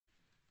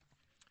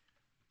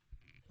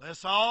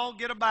Let's all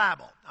get a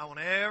Bible. I want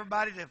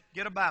everybody to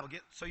get a Bible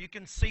so you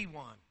can see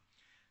one.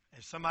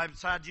 If somebody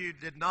beside you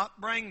did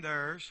not bring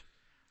theirs,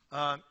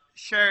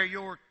 share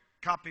your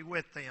copy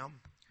with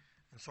them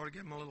and sort of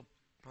give them a little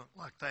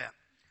like that.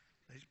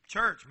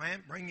 Church,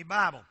 man, bring your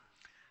Bible.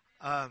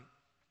 We're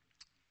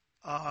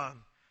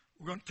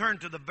going to turn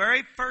to the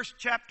very first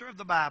chapter of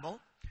the Bible,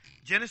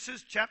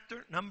 Genesis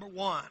chapter number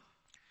 1.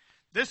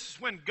 This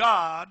is when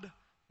God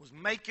was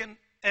making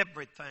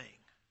everything.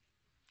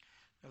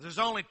 Now, there's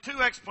only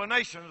two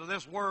explanations of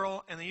this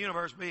world and the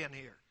universe being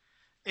here.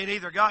 It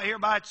either got here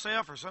by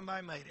itself or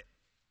somebody made it.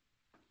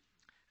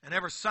 And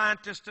every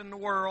scientist in the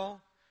world,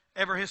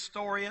 every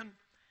historian,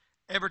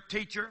 every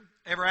teacher,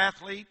 every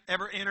athlete,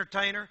 every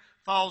entertainer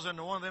falls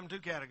into one of them two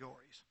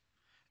categories.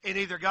 It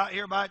either got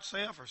here by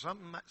itself or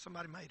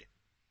somebody made it.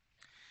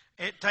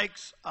 It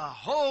takes a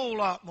whole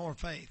lot more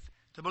faith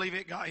to believe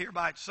it got here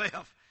by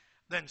itself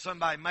than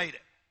somebody made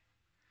it.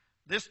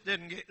 This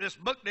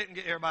book didn't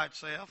get here by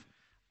itself.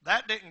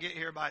 That didn't get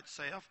here by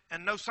itself,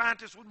 and no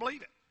scientist would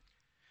believe it.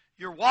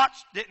 Your watch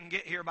didn't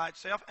get here by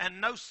itself, and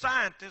no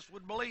scientist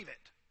would believe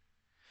it.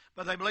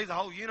 But they believe the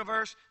whole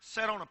universe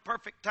set on a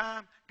perfect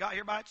time, got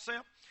here by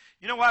itself.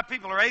 You know why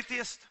people are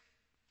atheists?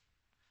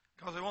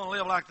 Because they want to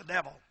live like the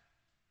devil.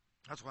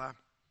 That's why.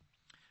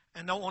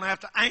 And don't want to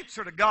have to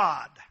answer to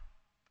God.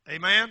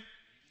 Amen?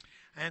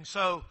 And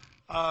so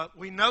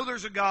we know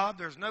there's a God.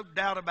 There's no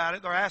doubt about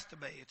it. There has to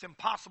be. It's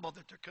impossible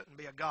that there couldn't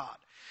be a God.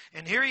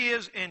 And here he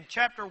is in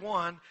chapter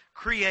 1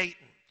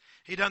 creating.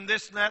 He done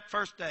this and that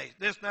first day,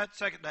 this and that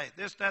second day,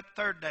 this and that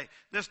third day,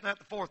 this and that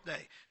the fourth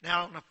day.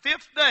 Now on the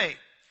fifth day,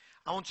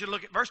 I want you to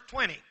look at verse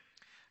 20.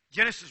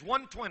 Genesis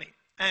 1:20.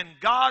 And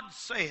God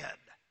said,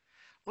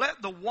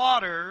 let the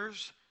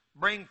waters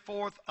bring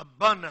forth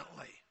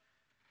abundantly,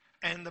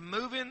 and the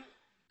moving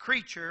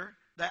creature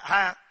that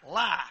hath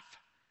life.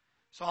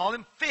 So all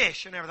them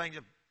fish and everything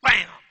just,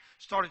 bam,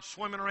 started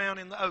swimming around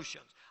in the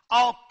oceans.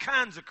 All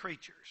kinds of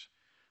creatures.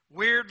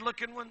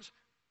 Weird-looking ones,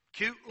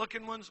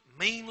 cute-looking ones,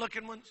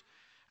 mean-looking ones.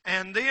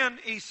 And then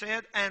he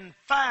said, and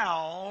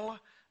fowl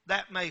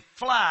that may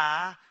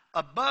fly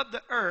above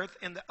the earth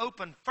in the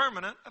open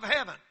firmament of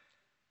heaven.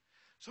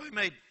 So he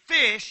made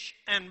fish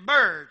and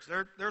birds.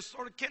 They're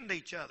sort of kin to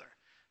each other.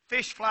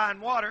 Fish fly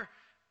in water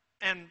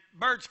and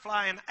birds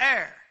fly in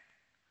air.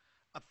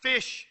 A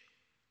fish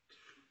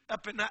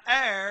up in the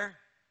air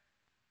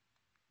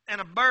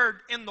and a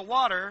bird in the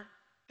water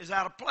is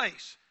out of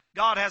place.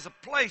 God has a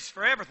place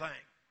for everything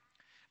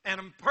and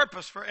a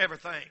purpose for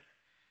everything.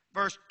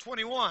 Verse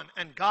 21,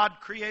 and God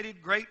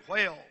created great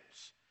whales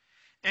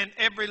and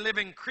every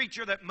living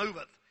creature that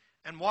moveth,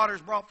 and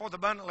waters brought forth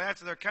abundantly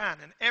after their kind,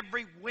 and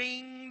every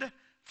winged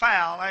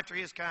fowl after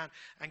his kind.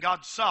 And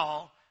God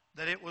saw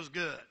that it was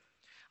good.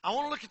 I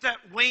want to look at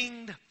that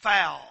winged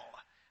fowl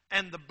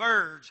and the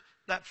birds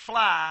that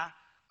fly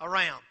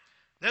around.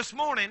 This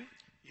morning,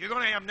 you're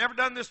going to have never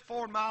done this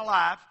before in my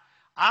life.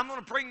 I'm going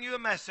to bring you a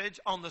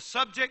message on the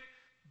subject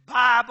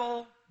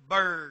Bible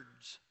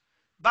birds.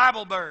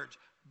 Bible birds.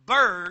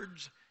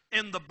 Birds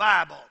in the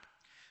Bible.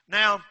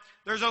 Now,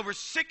 there's over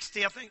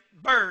 60, I think,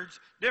 birds,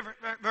 different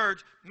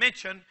birds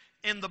mentioned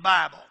in the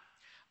Bible.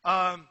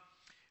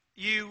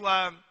 You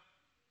got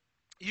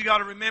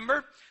to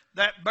remember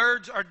that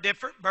birds are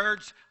different.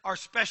 Birds are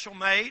special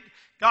made.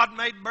 God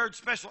made birds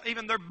special.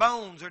 Even their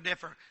bones are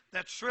different.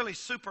 That's really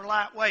super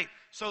lightweight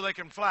so they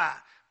can fly.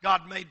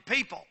 God made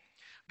people.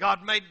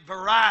 God made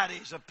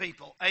varieties of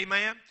people.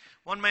 Amen.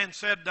 One man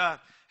said,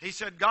 he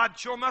said, God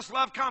sure must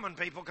love common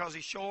people because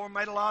he sure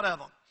made a lot of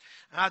them.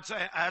 And I'd say,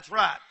 that's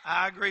right.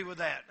 I agree with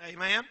that.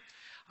 Amen.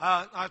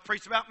 I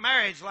preached about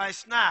marriage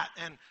last night,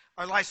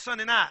 or last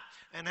Sunday night,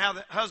 and how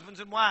the husbands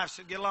and wives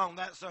should get along.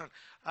 That son.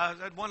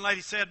 One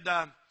lady said,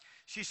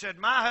 she said,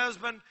 my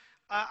husband,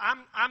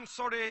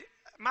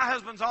 my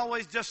husband's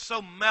always just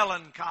so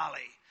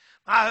melancholy.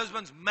 My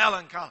husband's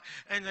melancholy.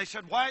 And they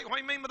said, what do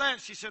you mean by that?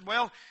 She said,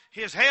 well,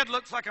 his head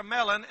looks like a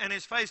melon and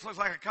his face looks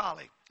like a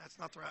collie. That's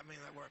not the right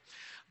meaning of that word.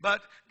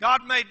 But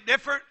God made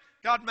different.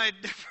 That's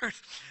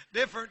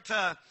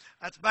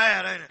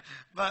bad, ain't it?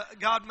 But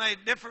God made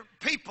different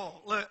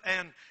people.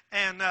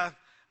 And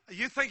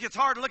you think it's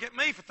hard to look at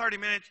me for 30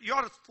 minutes. You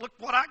ought to look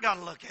what I got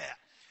to look at.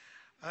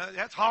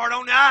 That's hard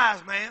on the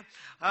eyes, man.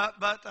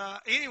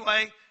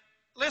 Anyway,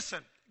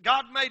 listen.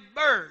 God made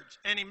birds,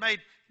 and he made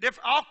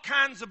all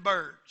kinds of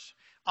birds.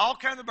 All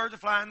kinds of birds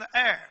that fly in the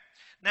air.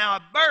 Now,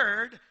 a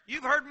bird,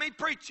 you've heard me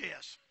preach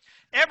this.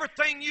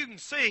 Everything you can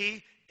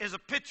see is a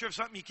picture of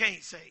something you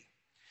can't see.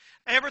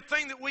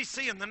 Everything that we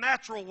see in the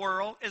natural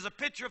world is a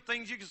picture of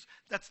things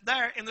that's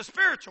there in the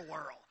spiritual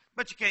world,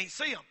 but you can't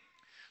see them.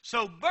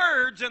 So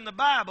birds in the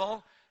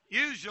Bible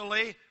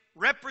usually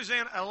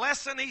represent a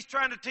lesson he's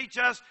trying to teach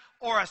us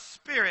or a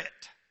spirit,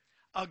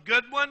 a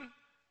good one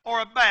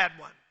or a bad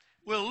one.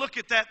 We'll look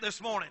at that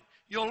this morning.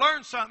 You'll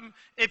learn something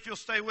if you'll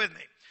stay with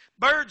me.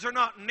 Birds are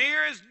not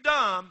near as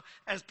dumb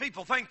as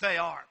people think they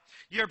are.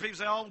 You hear people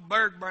say, oh,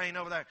 bird brain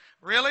over there.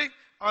 Really?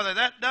 Are they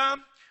that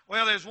dumb?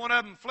 Well, there's one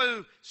of them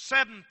flew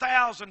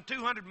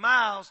 7,200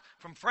 miles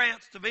from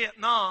France to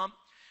Vietnam,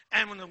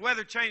 and when the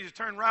weather changes,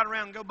 turn right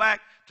around and go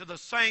back to the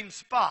same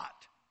spot.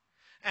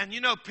 And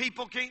you know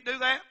people can't do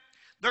that?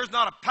 There's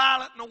not a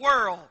pilot in the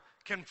world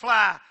can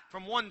fly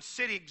from one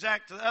city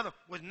exact to the other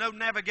with no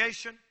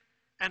navigation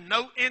and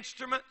no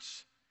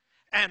instruments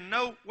and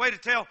no way to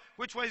tell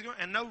which way he's going,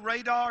 and no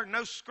radar,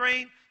 no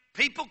screen.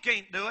 People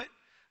can't do it.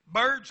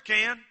 Birds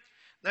can.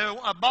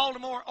 A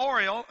Baltimore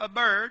Oriole, a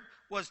bird,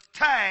 was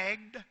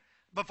tagged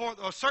before,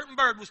 a certain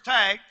bird was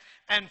tagged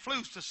and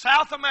flew to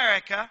South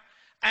America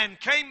and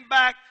came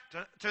back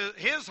to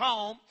his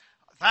home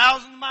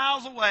 1,000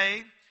 miles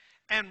away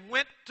and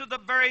went to the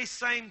very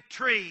same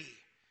tree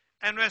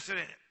and rested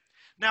in it.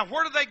 Now,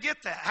 where do they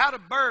get that? How do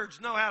birds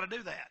know how to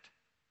do that?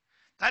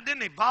 That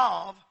didn't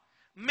evolve.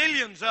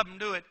 Millions of them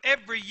do it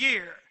every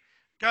year.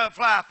 Go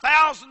fly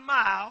 1,000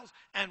 miles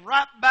and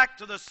right back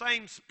to the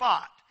same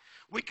spot.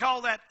 We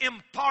call that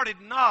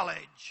imparted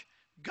knowledge.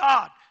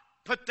 God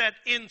put that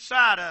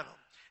inside of them.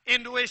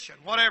 Intuition,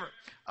 whatever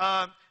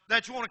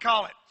that you want to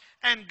call it.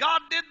 And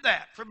God did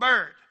that for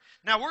birds.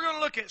 Now, we're going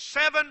to look at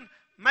 7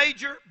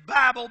 major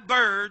Bible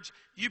birds.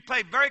 You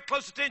pay very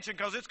close attention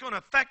because it's going to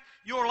affect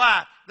your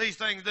life. These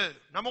things do.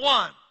 Number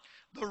 1,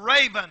 the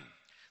raven.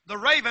 The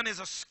raven is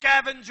a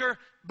scavenger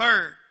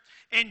bird.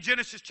 In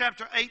Genesis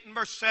chapter 8 and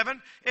verse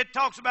 7, it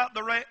talks about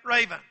the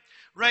raven.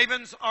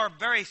 Ravens are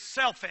very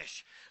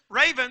selfish.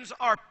 Ravens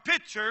are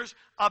pictures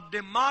of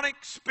demonic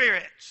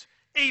spirits,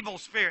 evil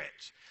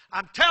spirits.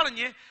 I'm telling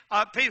you,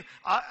 people,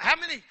 how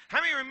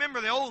many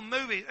remember the old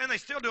movies, and they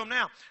still do them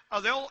now,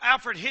 the old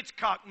Alfred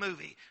Hitchcock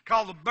movie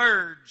called The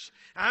Birds?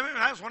 And I remember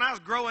that was when I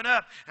was growing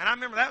up, and I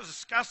remember that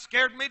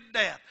scared me to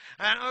death.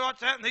 And I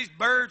watched that, and these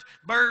birds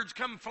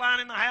come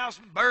flying in the house,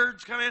 and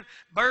birds come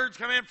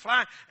in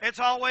flying. It's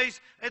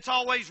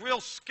always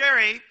real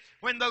scary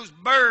when those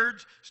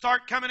birds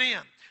start coming in.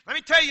 Let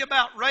me tell you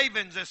about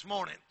ravens this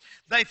morning.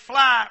 They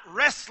fly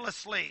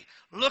restlessly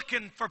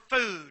looking for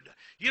food.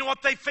 You know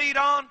what they feed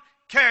on?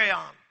 Carrion.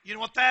 You know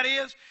what that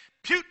is?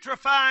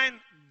 Putrefying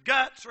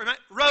guts, or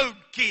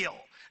roadkill,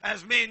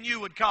 as me and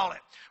you would call it.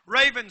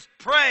 Ravens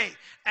prey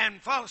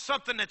and follow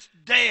something that's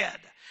dead.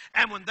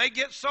 And when they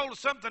get sold to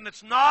something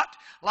that's not,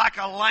 like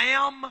a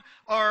lamb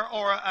or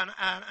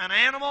an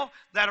animal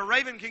that a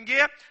raven can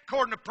get,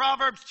 according to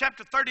Proverbs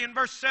chapter 30 and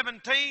verse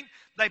 17,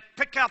 they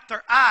pick out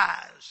their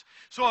eyes.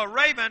 So a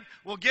raven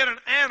will get an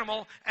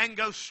animal and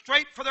go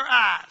straight for their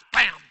eyes.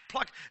 Bam!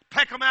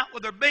 Peck them out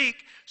with their beak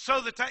so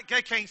that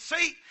they can't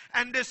see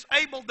and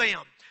disable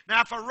them.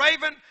 Now, if a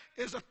raven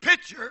is a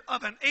picture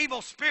of an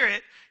evil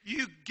spirit,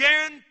 you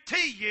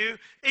guarantee you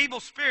evil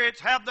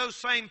spirits have those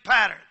same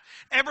patterns.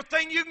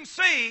 Everything you can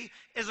see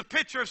is a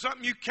picture of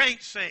something you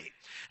can't see.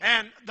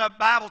 And the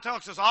Bible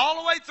tells us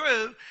all the way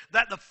through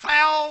that the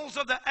fowls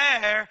of the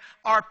air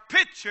are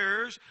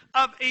pictures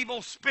of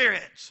evil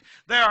spirits.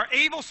 There are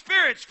evil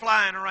spirits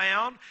flying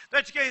around.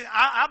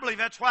 I believe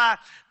that's why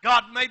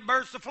God made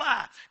birds to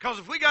fly. Because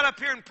if we got up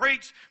here and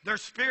preached,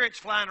 there's spirits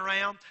flying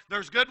around.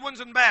 There's good ones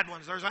and bad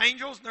ones. There's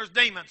angels and there's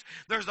demons.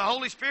 There's the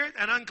Holy Spirit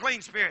and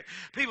unclean spirit.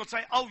 People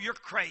say, oh, you're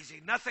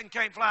crazy. Nothing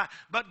can't fly.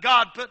 But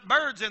God put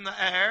birds in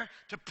the air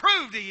to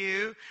prove to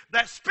you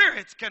that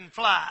spirits can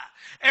fly.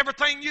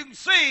 Everything you can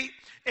see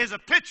is a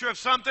picture of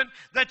something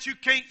that you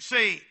can't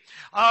see.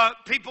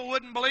 People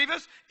wouldn't believe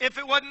us if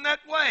it wasn't that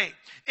way.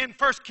 In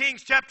 1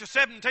 Kings chapter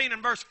 17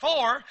 and verse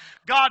 4,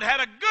 God had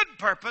a good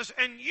purpose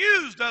and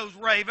used those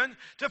ravens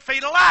to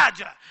feed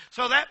Elijah.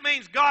 So that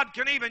means God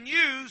can even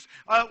use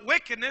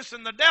wickedness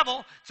and the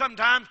devil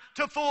sometimes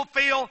to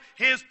fulfill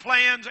his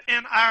plans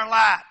in our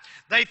life.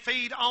 They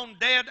feed on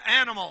dead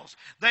animals.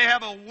 They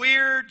have a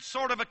weird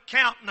sort of a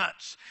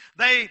countenance.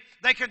 They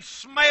can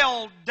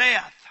smell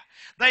death.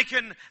 They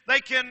can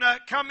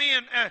come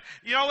in.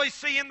 You always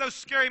see in those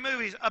scary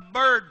movies, a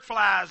bird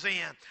flies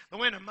in the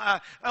window.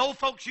 Old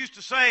folks used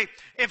to say,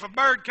 if a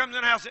bird comes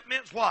in the house, it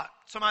means what?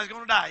 Somebody's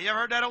going to die. You ever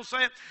heard that old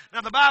saying?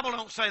 Now, the Bible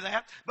don't say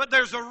that, but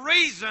there's a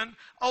reason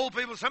old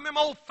people, some of them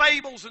old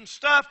fables and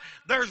stuff,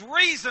 there's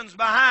reasons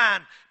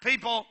behind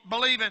people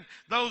believing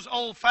those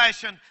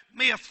old-fashioned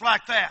myths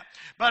like that.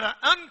 But an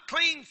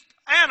unclean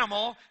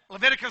animal,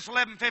 Leviticus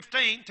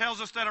 11:15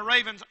 tells us that a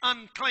raven's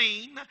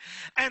unclean.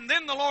 And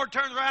then the Lord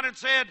turns around and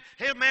said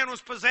his man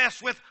was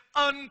possessed with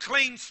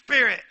unclean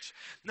spirits.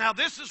 Now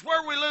this is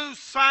where we lose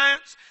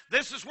science.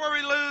 This is where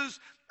we lose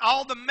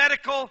all the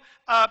medical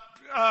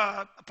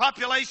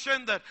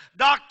population, the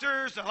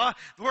doctors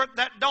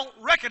that don't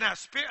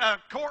recognize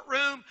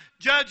courtroom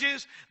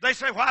judges. They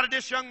say, why did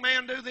this young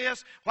man do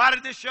this? Why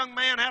did this young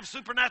man have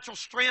supernatural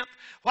strength?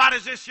 Why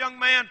does this young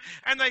man?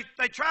 And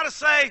they try to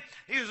say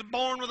he was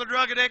born with a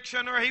drug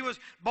addiction or he was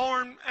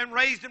born and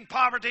raised in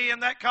poverty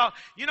and that cause.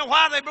 You know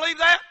why they believe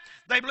that?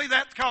 They believe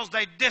that because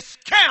they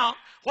discount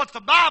what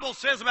the Bible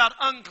says about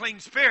unclean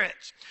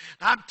spirits.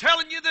 Now, I'm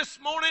telling you this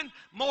morning,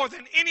 more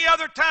than any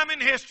other time in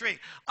history,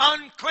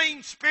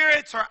 unclean spirits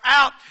spirits are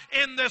out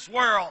in this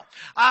world.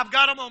 I've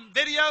got them on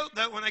video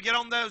that when they get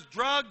on those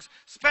drugs,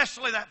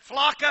 especially that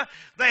flocka,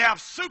 they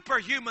have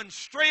superhuman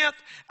strength.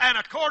 And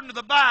according to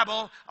the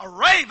Bible, a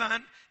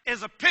raven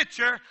is a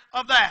picture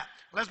of that.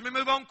 Let me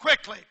move on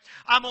quickly.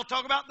 I'm going to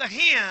talk about the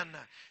hen.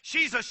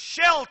 She's a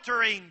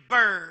sheltering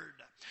bird.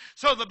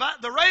 So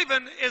the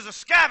raven is a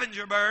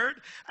scavenger bird.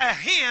 A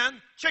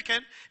hen,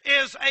 chicken,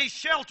 is a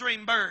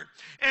sheltering bird.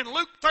 In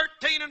Luke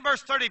 13 and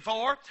verse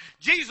 34,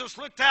 Jesus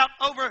looked out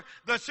over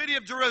the city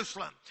of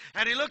Jerusalem.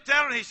 And he looked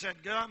out and he said,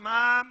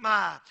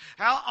 my,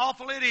 how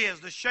awful it is,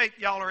 the shape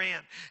y'all are in.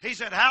 He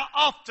said, how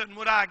often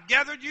would I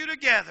gather you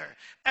together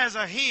as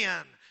a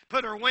hen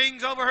put her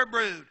wings over her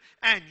brood,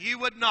 and you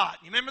would not.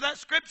 You remember that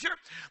scripture?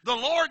 The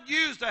Lord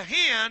used a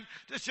hen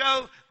to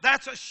show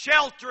that's a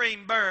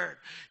sheltering bird.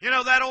 You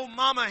know, that old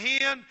mama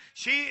hen,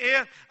 she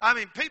is,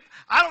 people,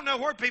 I don't know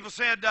where people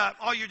said,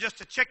 oh, you're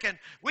just a chicken.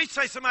 We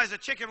say somebody's a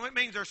chicken, it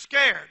means they're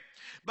scared.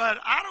 But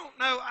I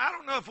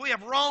don't know if we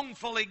have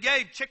wrongfully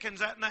gave chickens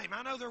that name.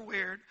 I know they're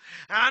weird.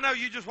 And I know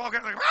you just walk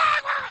out and like, rah,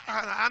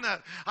 rah. I know.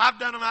 I've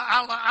done them.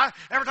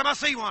 Every time I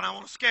see one, I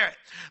want to scare it.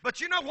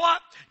 But you know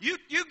what? You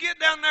get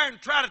down there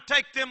and try to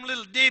take them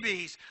little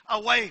dibbies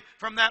away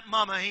from that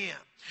mama hen.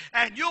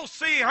 And you'll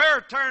see her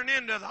turn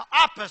into the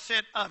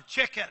opposite of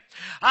chicken.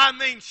 I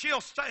mean,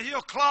 she'll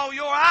claw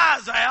your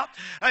eyes out.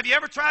 Have you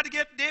ever tried to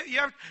get?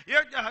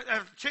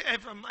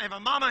 If a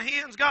mama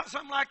hen's got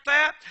something like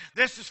that,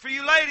 this is for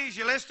you ladies.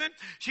 You listening?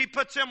 She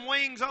puts them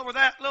wings over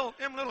them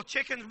little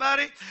chickens,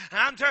 buddy. And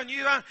I'm telling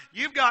you,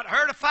 you've got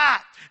her to fight,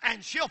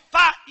 and she'll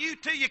fight you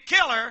till you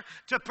kill her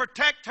to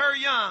protect her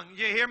young.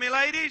 You hear me,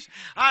 ladies?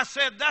 I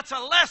said that's a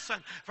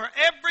lesson for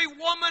every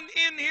woman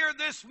in here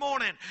this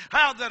morning.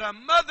 How that a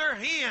mother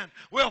hen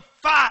will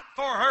fight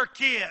for her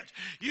kids.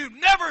 You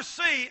never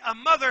see a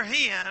mother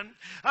hen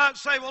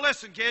say, well,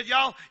 listen, kids,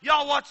 y'all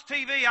watch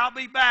TV. I'll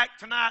be back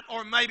tonight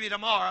or maybe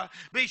tomorrow.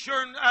 Be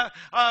sure and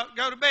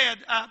go to bed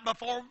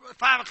before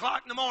 5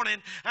 o'clock in the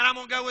morning, and I'm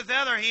going to go with the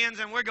other hens,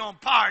 and we're going to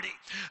party.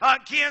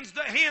 Hens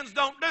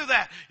don't do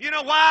that. You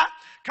know why?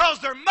 Because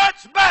they're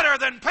much better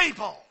than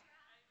people.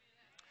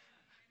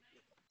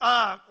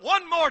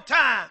 One more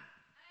time.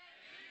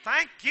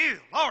 Thank you.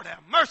 Lord have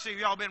mercy,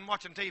 y'all been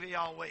watching TV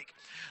all week.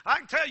 I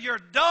can tell you're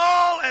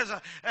dull as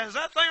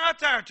that thing right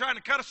there trying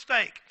to cut a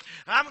steak.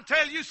 I'm going to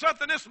tell you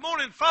something this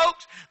morning,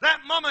 folks.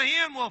 That mama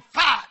hen will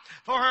fight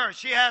for her.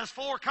 She has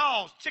 4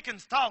 calls.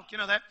 Chickens talk, you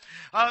know that.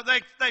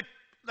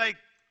 They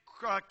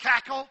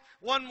cackle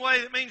one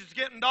way, that means it's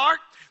getting dark.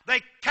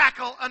 They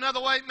cackle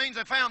another way, it means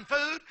they found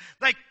food.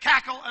 They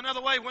cackle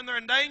another way when they're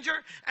in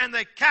danger. And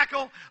they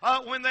cackle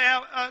when they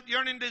have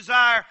yearning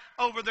desire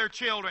over their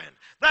children.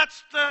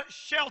 That's the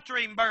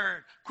sheltering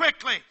bird.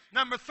 Quickly,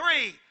 number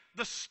 3,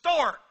 the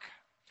stork.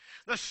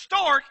 The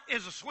stork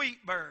is a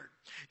sweet bird.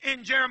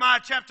 In Jeremiah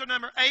chapter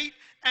number 8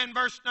 and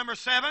verse number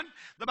 7,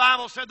 the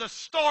Bible said the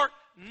stork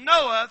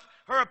knoweth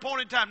her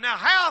appointed time. Now,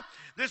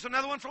 this is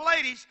another one for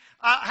ladies.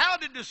 How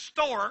did the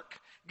stork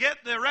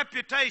get the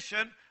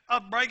reputation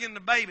of bringing the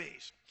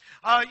babies?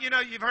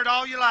 You've heard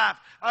all your life,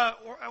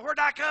 where'd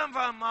I come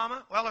from,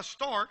 Mama? Well, a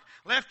stork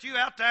left you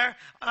out there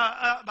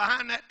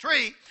behind that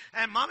tree,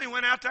 and Mommy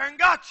went out there and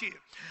got you.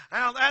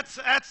 Now, that's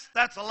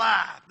a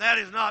lie. That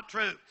is not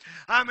true.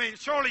 I mean,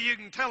 surely you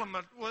can tell them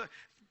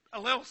a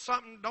little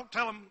something. Don't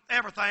tell them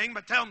everything,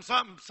 but tell them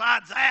something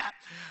besides that.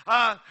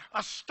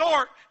 A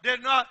stork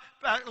did not.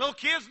 Little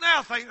kids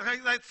now think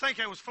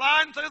it was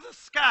flying through the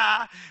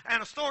sky,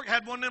 and a stork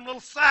had one of them little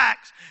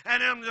sacks,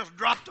 and then just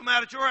dropped them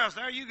out at your house.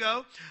 There you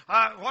go.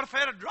 What if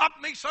it had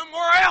dropped me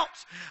somewhere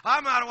else?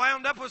 I might have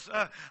wound up with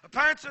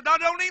parents that I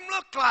don't even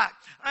look like.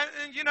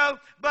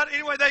 But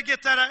anyway, they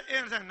get that.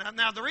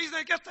 Now, the reason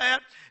they get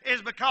that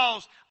is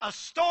because a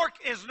stork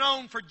is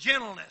known for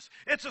gentleness.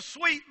 It's a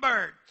sweet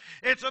bird.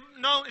 It's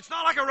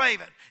not like a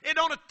raven. It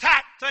don't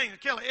attack things,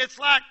 kill it.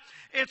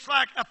 It's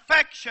like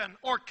affection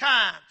or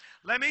kind.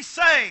 Let me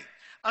say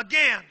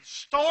again,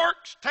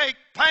 storks take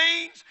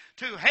pains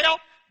to help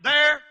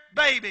their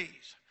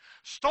babies.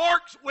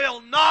 Storks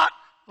will not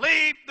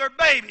leave their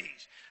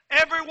babies.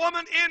 Every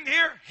woman in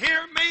here,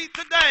 hear me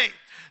today.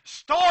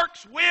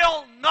 Storks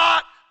will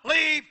not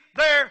leave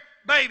their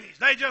babies.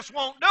 They just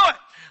won't do it.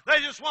 They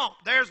just won't.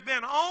 There's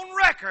been on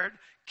record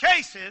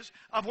cases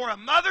of where a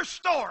mother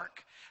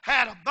stork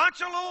had a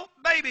bunch of little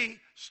baby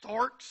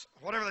storks,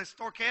 whatever they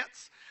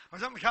storkettes or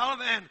something call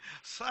them,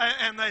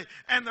 and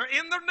they're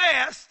in their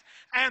nest,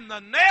 and the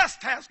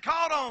nest has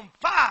caught on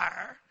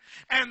fire,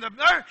 and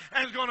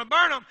it's going to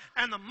burn them,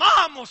 and the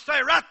mom will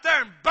stay right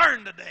there and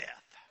burn to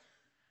death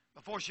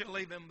before she'll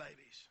leave them babies.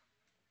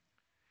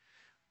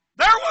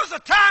 There was a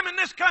time in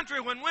this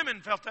country when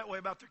women felt that way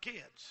about their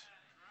kids.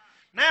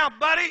 Now,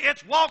 buddy,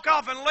 it's walk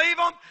off and leave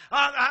them.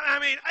 I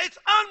mean, it's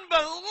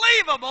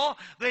unbelievable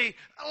the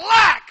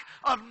lack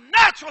of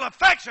natural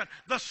affection.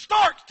 The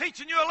stork's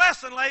teaching you a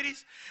lesson,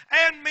 ladies,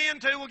 and men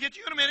too. We'll get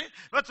you in a minute.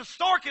 But the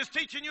stork is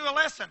teaching you a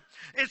lesson.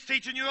 It's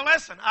teaching you a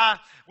lesson.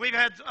 We've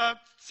had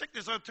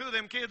sickness of two of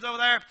them kids over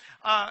there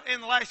in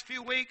the last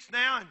few weeks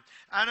now, and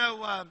I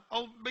know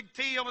old Big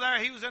T over there,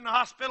 he was in the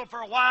hospital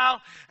for a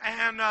while,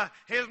 and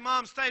his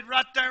mom stayed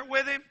right there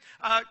with him.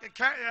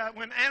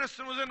 When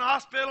Aniston was in the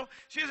hospital,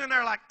 she was in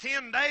there like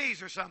 10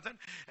 days or something,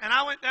 and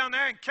I went down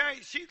there and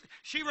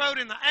she rode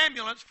in the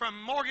ambulance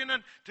from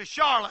Morganton to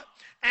Charlotte,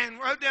 and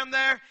rode down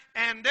there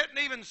and didn't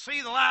even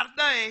see the light of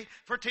day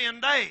for 10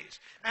 days.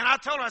 And I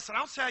told her, I said, I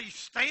don't see how you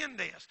stand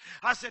this.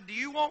 I said, do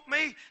you want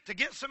me to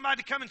get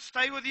somebody to come and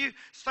stay with you,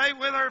 stay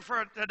with her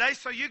for a day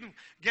so you can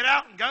get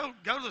out and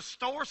go to the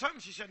store or something?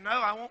 She said, no,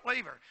 I won't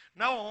leave her.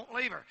 No, I won't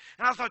leave her.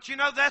 And I thought,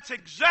 that's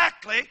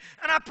exactly,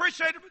 and I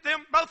appreciated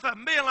them, both of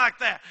them being like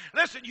that.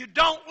 Listen, you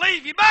don't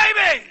leave your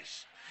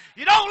babies.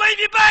 You don't leave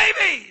your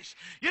babies.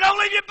 You don't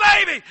leave your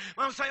baby.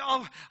 Well, say,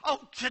 oh,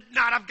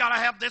 tonight I've got to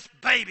have this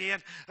baby,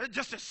 and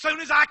just as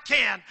soon as I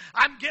can,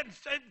 I'm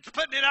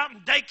putting it out in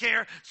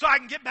daycare so I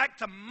can get back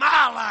to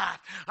my life.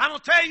 I'm going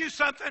to tell you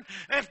something.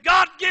 If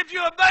God gives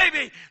you a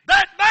baby,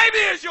 that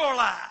baby is your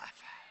life.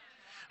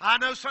 I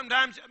know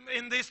sometimes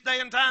in this day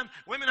and time,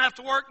 women have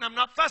to work, and I'm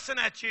not fussing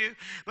at you,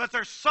 but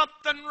there's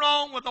something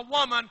wrong with a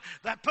woman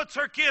that puts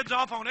her kids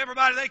off on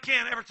everybody they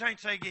can every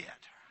chance they get.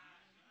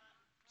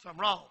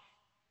 Something wrong.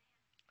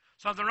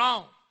 Something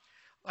wrong.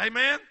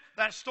 Amen?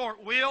 That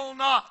stork will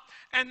not.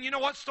 And you know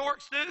what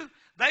storks do?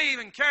 They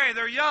even carry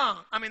their young.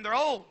 I mean, they're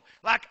old.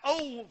 Like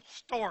old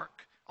stork.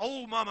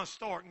 Old mama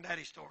stork and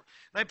daddy stork.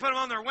 They put them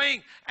on their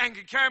wing and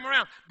can carry them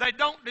around. They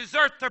don't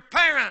desert their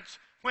parents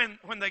when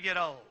they get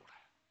old.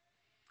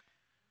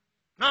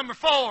 Number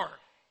 4,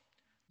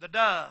 the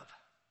dove.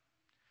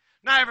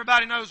 Now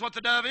everybody knows what the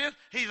dove is.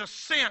 He's a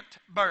scent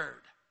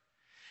bird.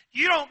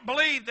 You don't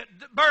believe that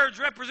birds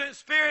represent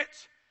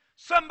spirits?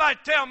 Somebody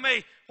tell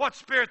me what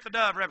spirit the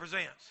dove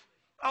represents.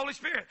 The Holy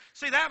Spirit.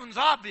 See, that one's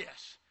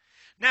obvious.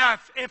 Now,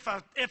 if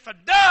a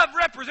dove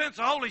represents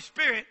the Holy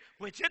Spirit,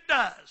 which it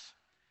does,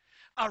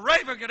 a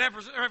raven could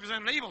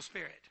represent an evil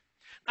spirit.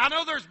 I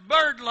know there's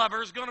bird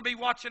lovers going to be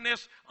watching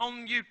this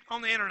on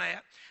the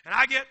internet,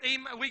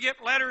 and we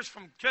get letters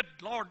from, good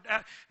Lord,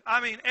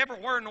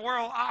 everywhere in the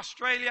world,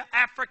 Australia,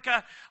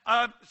 Africa.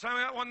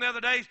 One the other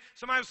day,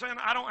 somebody was saying,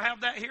 I don't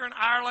have that here in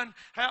Ireland.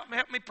 Help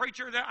me,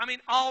 preacher.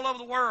 All over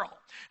the world.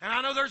 And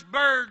I know there's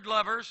bird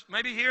lovers,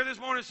 maybe here this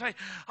morning, say,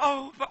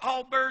 oh, but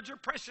all birds are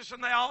precious,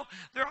 and how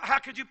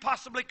could you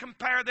possibly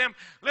compare them?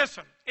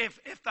 Listen,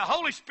 if the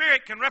Holy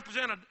Spirit can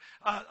represent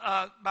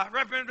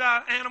represented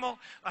by an animal,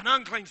 an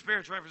unclean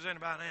spirit's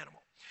represented by an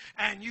animal.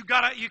 And you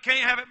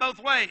can't have it both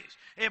ways.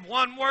 If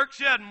one works,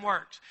 the other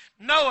works.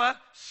 Noah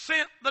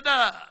sent the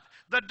dove.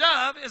 The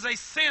dove is a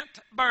sent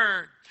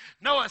bird.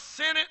 Noah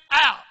sent it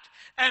out,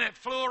 and it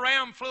flew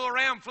around,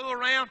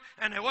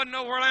 and there wasn't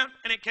nowhere around,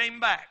 and it came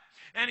back.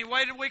 And he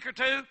waited a week or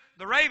two.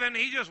 The raven,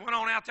 he just went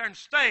on out there and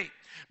stayed.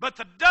 But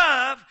the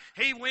dove,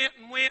 he went.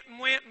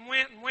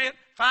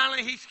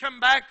 Finally, he's come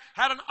back,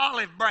 had an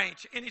olive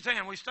branch in his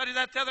hand. We studied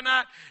that the other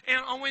night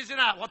on Wednesday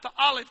night, what the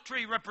olive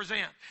tree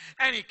represents.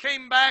 And he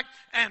came back,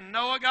 and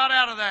Noah got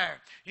out of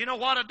there. You know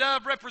what a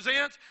dove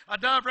represents? A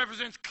dove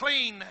represents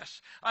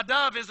cleanness. A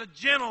dove is a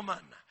gentleman.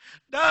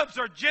 Doves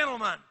are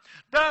gentlemen.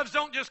 Doves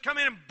don't just come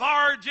in and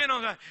barge in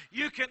on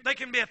they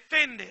can be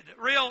offended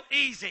real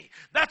easy.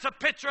 That's a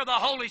picture of the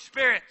Holy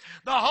Spirit.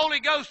 The Holy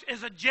Ghost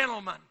is a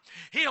gentleman.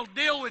 He'll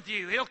deal with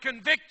you. He'll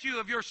convict you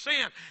of your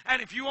sin.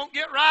 And if you won't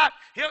get right,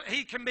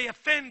 he can be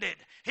offended.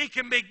 He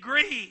can be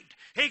grieved.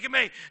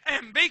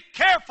 And be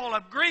careful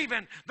of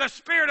grieving the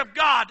Spirit of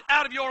God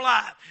out of your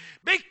life.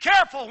 Be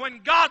careful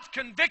when God's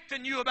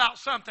convicting you about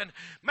something.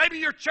 Maybe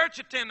your church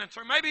attendance,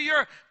 or maybe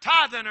your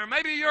tithing, or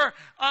maybe your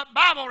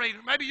Bible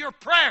reading, maybe your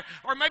prayer,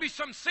 or maybe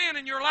some sin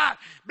in your life.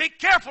 Be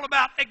careful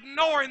about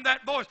ignoring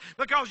that voice,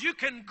 because you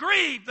can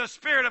grieve the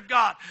Spirit of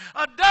God.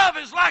 A dove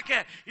is like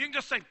that. You can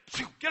just say,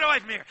 get away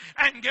from here,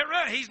 and get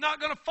rid of it. He's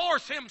not going to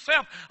force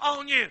himself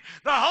on you.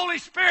 The Holy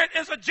Spirit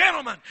is a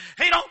gentleman.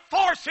 He don't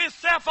force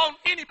himself on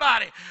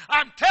anybody.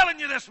 I'm telling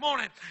you this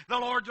morning, the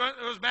Lord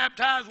was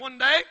baptized one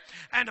day,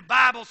 and the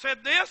Bible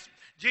said this.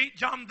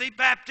 John the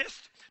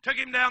Baptist took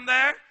him down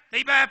there,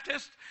 the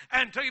Baptist,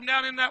 and took him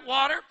down in that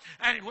water,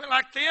 and he went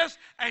like this,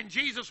 and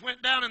Jesus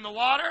went down in the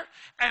water,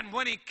 and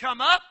when he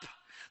come up,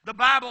 the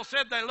Bible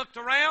said they looked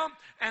around,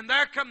 and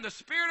there come the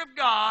Spirit of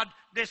God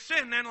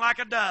descending like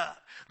a dove.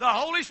 The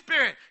Holy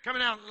Spirit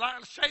coming down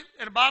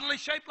in a bodily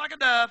shape like a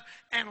dove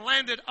and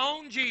landed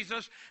on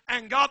Jesus,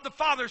 and God the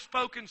Father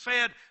spoke and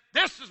said,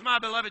 this is my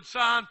beloved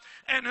Son,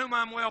 in whom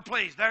I'm well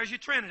pleased. There's your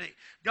Trinity.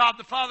 God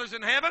the Father's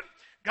in heaven.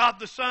 God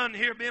the Son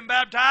here being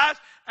baptized,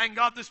 and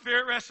God the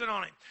Spirit resting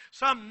on him.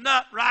 Some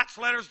nut writes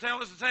letters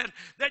telling us and said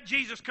that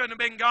Jesus couldn't have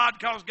been God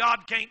because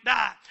God can't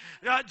die.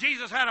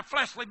 Jesus had a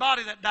fleshly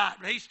body that died,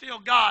 but he's still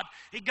God.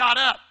 He got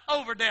up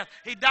over death.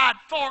 He died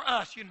for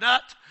us, you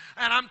nut.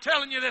 And I'm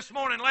telling you this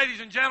morning, ladies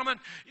and gentlemen,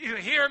 you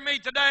hear me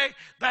today,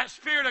 that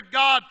Spirit of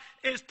God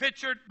is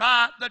pictured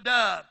by the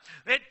dove.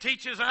 It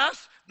teaches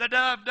us, the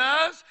dove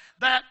does,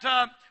 that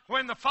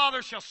when the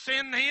Father shall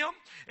send him,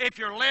 if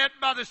you're led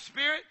by the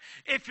Spirit,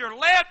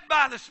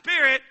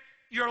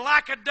 you're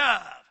like a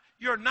dove.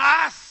 You're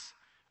nice.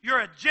 You're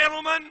a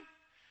gentleman.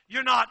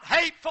 You're not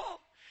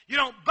hateful. You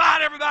don't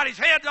bite everybody's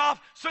heads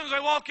off as soon as they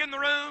walk in the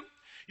room.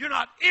 You're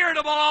not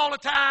irritable all the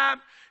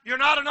time. You're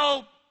not an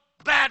old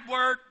bad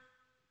word.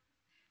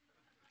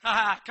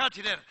 I caught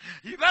you, didn't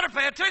I? You better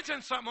pay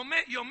attention to something.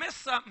 You'll miss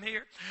something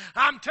here.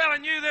 I'm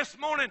telling you this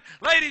morning,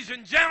 ladies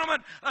and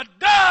gentlemen, a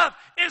dove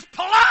is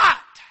polite.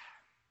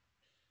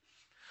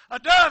 A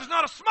dove's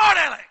not a smart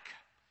aleck.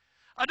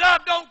 A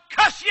dove don't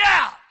cuss you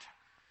out.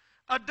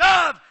 A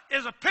dove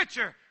is a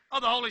picture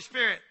of the Holy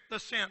Spirit, the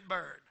sent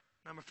bird.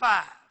 Number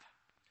five,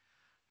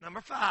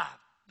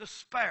 the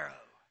sparrow,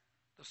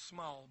 the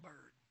small bird.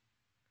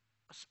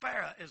 A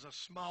sparrow is a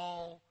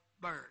small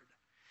bird.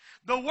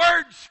 The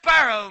word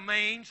sparrow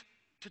means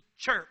to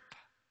chirp.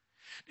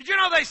 Did you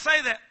know they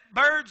say that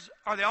birds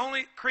are the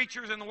only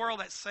creatures in the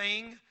world that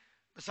sing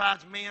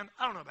besides men?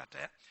 I don't know about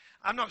that.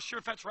 I'm not sure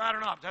if that's right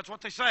or not, but that's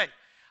what they say.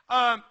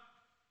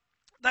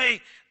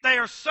 They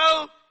are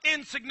so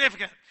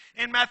insignificant.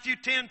 In Matthew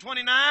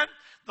 10:29,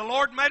 the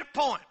Lord made a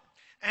point,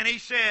 and he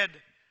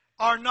said,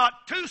 "Are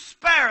not 2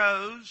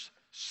 sparrows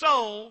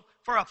sold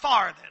for a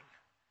farthing?"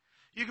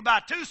 You could buy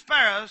 2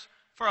 sparrows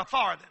for a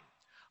farthing.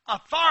 A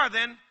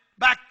farthing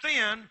back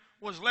then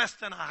was less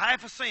than a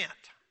half a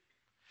cent.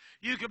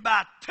 You could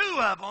buy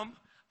 2 of them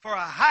for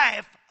a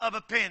half of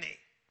a penny.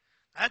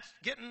 That's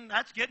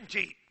getting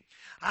cheap.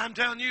 I'm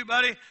telling you,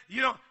 buddy,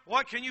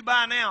 what can you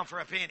buy now for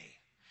a penny?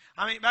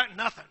 I mean, about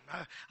nothing.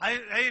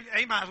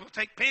 They might as well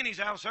take pennies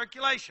out of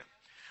circulation.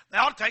 They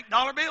ought to take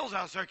dollar bills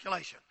out of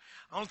circulation.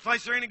 The only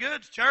place they're any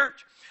good is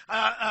church.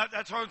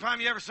 That's the only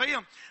time you ever see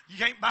them. You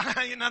can't buy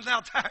nothing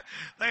out there.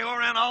 They go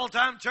around all the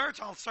time. Church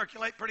all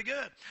circulate pretty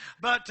good.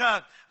 But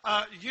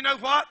you know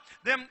what?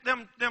 Them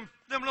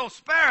little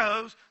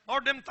sparrows,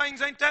 Lord, them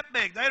things ain't that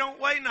big. They don't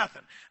weigh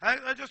nothing.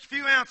 They're just a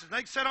few ounces. They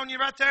can sit on you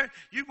right there.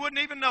 You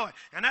wouldn't even know it.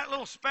 And that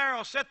little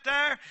sparrow sat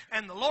there,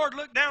 and the Lord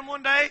looked down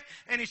one day,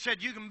 and he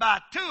said, you can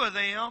buy 2 of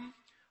them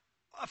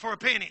for a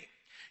penny.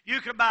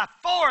 You can buy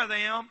 4 of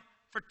them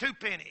for 2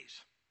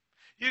 pennies.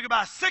 You could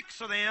buy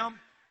 6 of them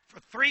for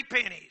 3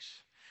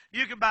 pennies.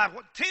 You could buy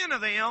 10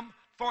 of them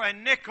for a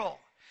nickel.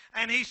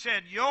 And he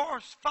said, your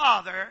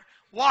Father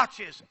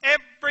watches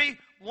every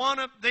one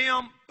of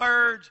them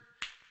birds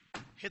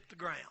hit the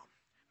ground.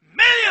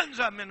 Millions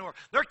of them in the world.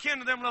 They're kin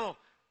to them little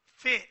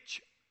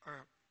fitch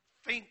or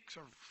finks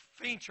or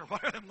finch or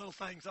whatever them little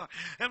things are.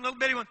 Them little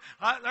bitty ones.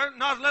 They're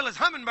not as little as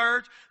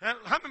hummingbirds.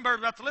 Hummingbirds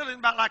about the little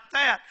about like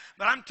that.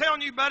 But I'm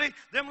telling you, buddy,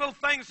 them little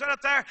things sit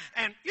up there.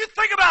 And you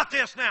think about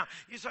this now.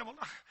 You say, well,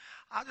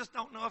 I just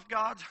don't know if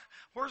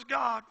where's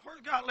God?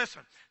 Where's God?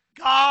 Listen,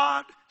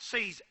 God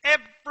sees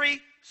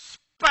every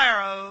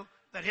sparrow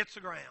that hits the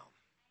ground.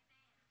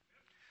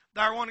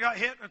 There one got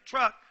hit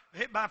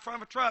by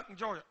front of a truck in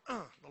Georgia.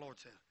 The Lord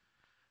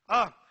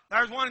said.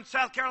 There's one in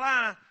South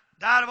Carolina,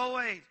 died of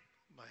old age.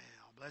 Well,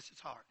 bless his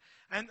heart.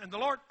 And the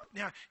Lord,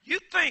 now, you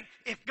think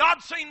if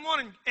God seen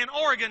one in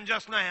Oregon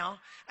just now,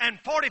 and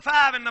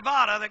 45 in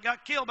Nevada that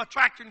got killed by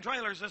tractor and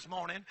trailers this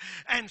morning,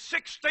 and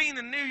 16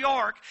 in New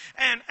York,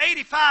 and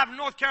 85 in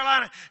North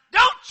Carolina,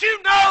 don't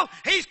you know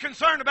He's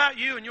concerned about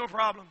you and your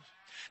problems?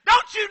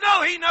 Don't you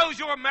know He knows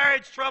your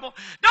marriage trouble?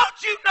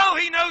 Don't you know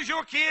He knows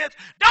your kids?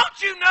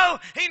 Don't you know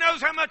He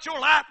knows how much your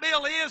light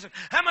bill is and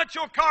how much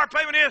your car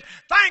payment is?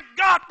 Thank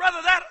God, brother,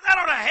 that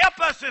ought to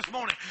help us this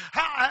morning.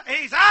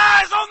 He's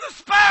eyes on the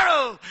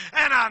sparrow,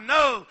 and I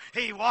know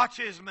He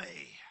watches me.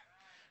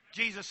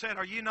 Jesus said,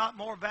 are you not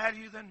more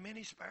value than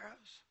many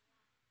sparrows?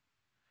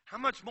 How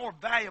much more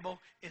valuable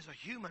is a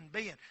human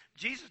being?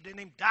 Jesus didn't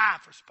even die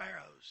for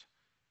sparrows.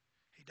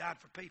 He died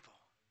for people.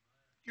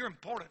 You're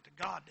important to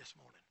God this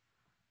morning.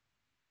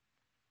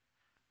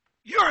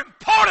 You're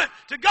important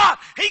to God.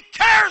 He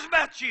cares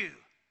about you.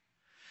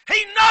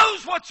 He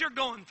knows what you're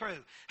going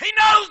through. He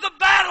knows the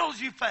battles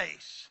you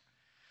face.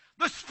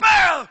 The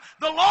sparrow,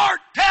 the Lord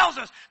tells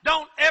us,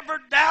 don't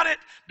ever doubt it.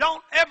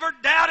 Don't ever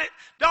doubt it.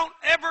 Don't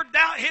ever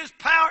doubt His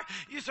power.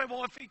 You say,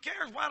 well, if He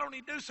cares, why don't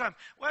He do something?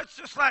 Well, it's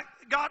just like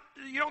God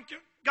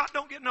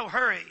don't get no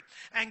hurry.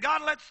 And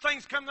God lets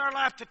things come in our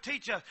life to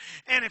teach us.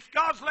 And if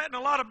God's letting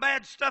a lot of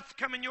bad stuff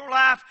come in your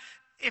life,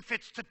 if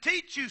it's to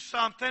teach you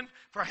something,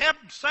 for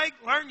heaven's sake,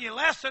 learn your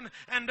lesson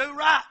and do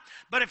right.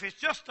 But if it's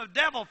just the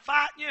devil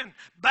fighting you and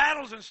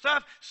battles and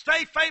stuff,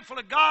 stay faithful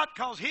to God,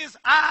 because His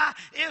eye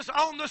is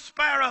on the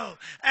sparrow.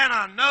 And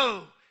I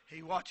know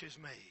He watches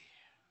me.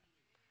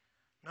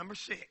 Number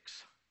 6.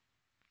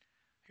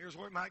 Here's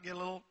where it might get a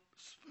little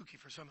spooky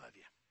for some of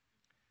you.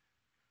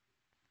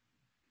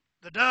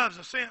 The dove's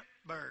a scent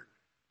bird.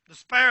 The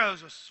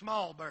sparrow's a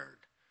small bird.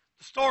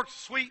 The stork's a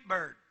sweet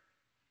bird.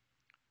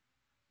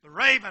 The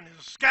raven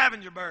is a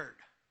scavenger bird.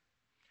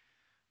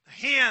 The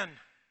hen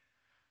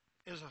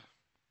is a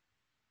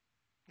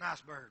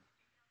nice bird.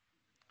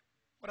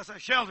 What did I say?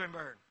 Sheltering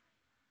bird.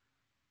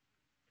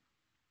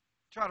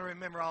 Try to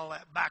remember all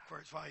that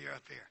backwards while you're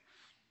up here.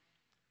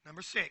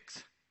 Number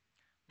 6,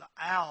 the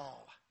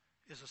owl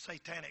is a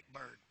satanic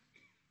bird.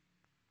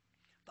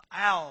 The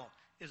owl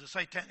is a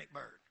satanic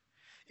bird.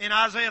 In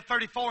Isaiah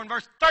 34 and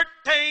verse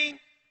 13,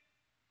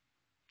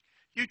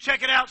 you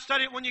check it out,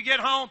 study it when you get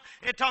home.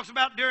 It talks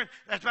about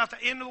that's about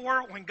the end of the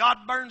world, when God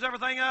burns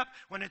everything up,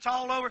 when it's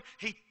all over.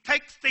 He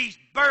takes these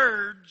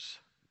birds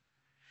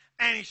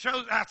and he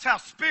shows that's how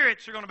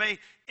spirits are going to be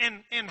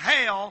in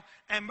hell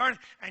and burn.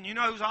 And you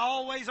know who's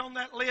always on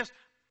that list?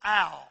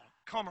 Owl.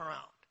 Come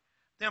around.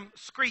 Them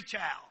screech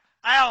owl.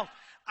 Owls.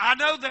 I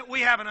know that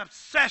we have an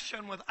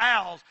obsession with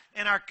owls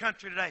in our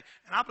country today,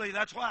 and I believe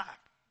that's why.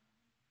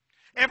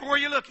 Everywhere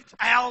you look, it's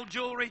owl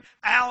jewelry,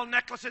 owl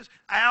necklaces,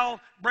 owl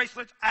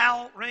bracelets,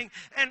 owl ring.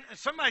 And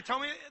somebody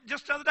told me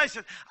just the other day,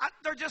 said,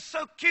 they're just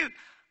so cute.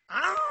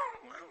 I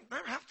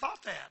never have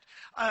thought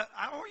that.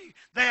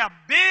 They have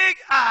big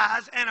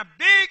eyes and a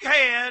big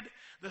head,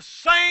 the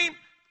same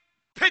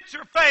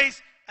picture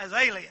face as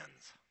aliens.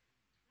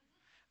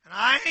 And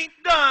I ain't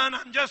done.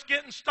 I'm just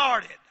getting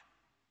started.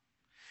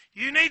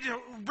 You need to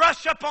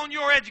brush up on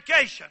your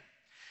education.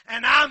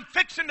 And I'm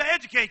fixing to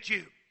educate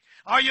you.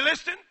 Are you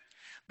listening?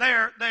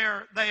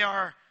 They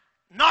are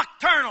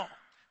nocturnal.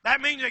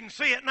 That means they can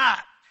see at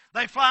night.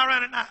 They fly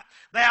around at night.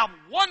 They have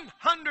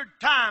 100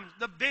 times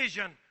the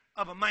vision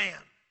of a man.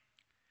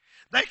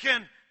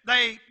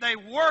 They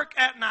work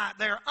at night.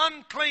 They're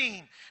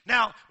unclean.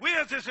 Now,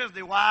 this is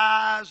the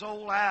wise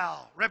old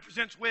owl.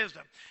 Represents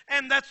wisdom.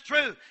 And that's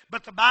true.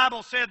 But the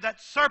Bible said that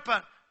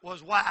serpent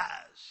was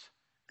wise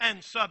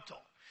and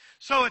subtle.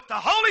 So if the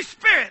Holy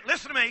Spirit,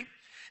 listen to me,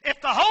 if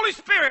the Holy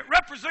Spirit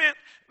represented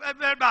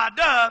by a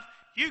dove,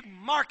 you can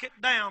mark it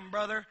down,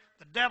 brother.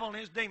 The devil and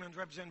his demons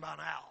represented by an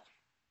owl.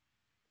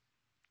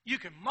 You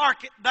can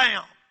mark it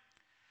down.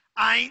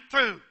 I ain't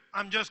through.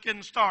 I'm just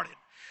getting started.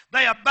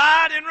 They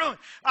abide in ruin.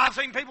 I've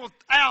seen people with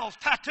owls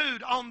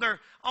tattooed on their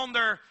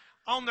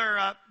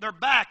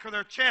back or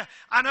their chest.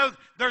 I know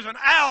there's an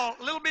owl,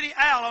 a little bitty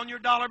owl on your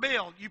dollar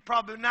bill. You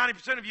probably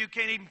 90% of you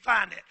can't even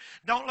find it.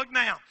 Don't look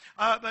now.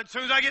 But as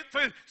soon as I get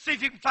through, see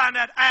if you can find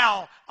that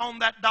owl on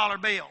that dollar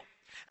bill.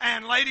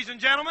 And ladies and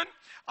gentlemen,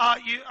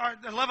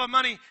 the love of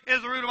money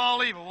is the root of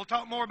all evil. We'll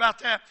talk more about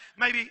that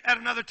maybe at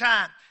another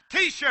time.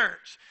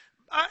 T-shirts,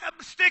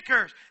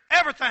 stickers,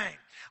 everything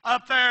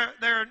up there.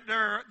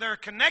 They're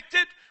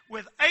connected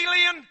with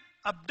alien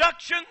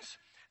abductions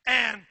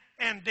and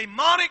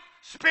demonic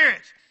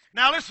spirits.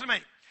 Now listen to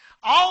me.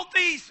 All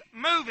these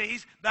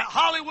movies that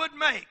Hollywood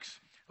makes,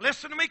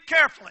 listen to me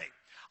carefully.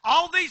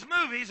 All these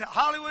movies that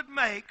Hollywood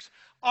makes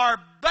are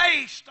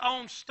based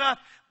on stuff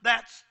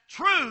that's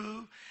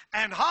true,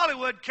 and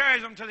Hollywood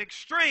carries them to the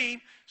extreme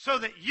so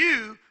that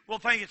you will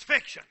think it's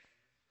fiction.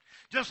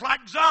 Just like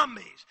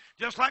zombies,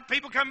 just like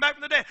people coming back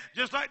from the dead,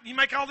 just like you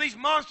make all these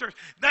monsters.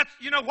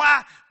 You know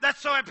why?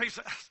 That's so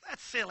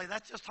that's silly.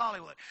 That's just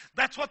Hollywood.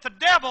 That's what the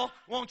devil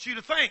wants you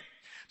to think.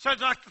 So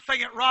it's like the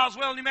thing at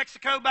Roswell, New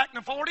Mexico back in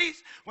the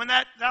 40s, when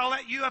all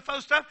that UFO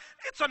stuff,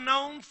 it's a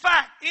known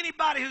fact.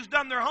 Anybody who's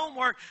done their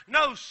homework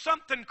knows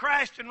something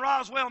crashed in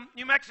Roswell,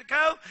 New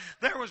Mexico.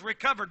 There was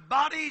recovered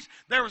bodies.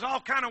 There was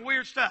all kind of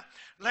weird stuff.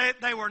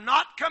 They were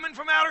not coming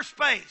from outer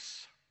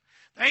space.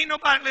 There ain't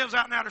nobody that lives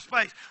out in outer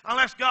space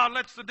unless God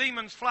lets the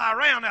demons fly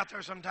around out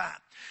there sometime.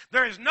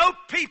 There is no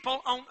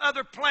people on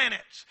other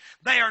planets.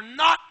 They are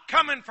not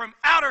coming from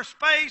outer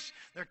space.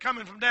 They're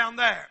coming from down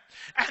there.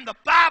 And the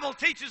Bible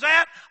teaches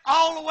that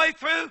all the way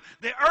through.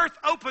 The earth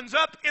opens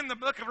up in the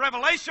book of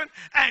Revelation,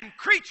 and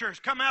creatures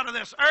come out of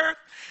this earth.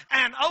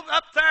 And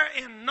up there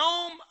in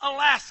Nome,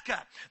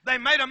 Alaska, they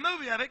made a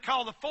movie of it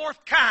called The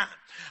Fourth Kind.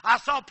 I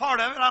saw part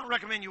of it. I don't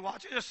recommend you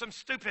watch it. It's some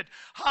stupid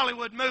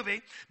Hollywood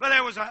movie. But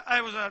there was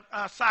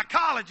a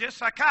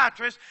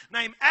psychiatrist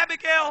named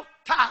Abigail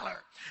Tyler,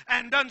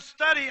 and done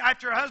study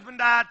after her husband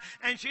died,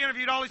 and she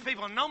interviewed all these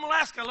people. In Nome,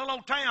 Alaska, a little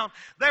old town,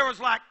 there was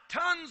like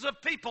tons of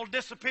people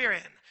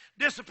disappearing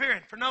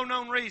for no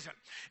known reason.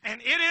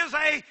 And it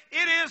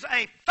is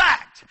a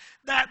fact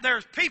that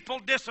there's people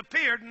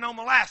disappeared in Nome,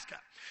 Alaska.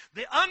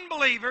 The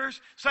unbelievers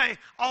say,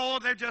 oh,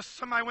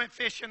 somebody went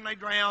fishing, they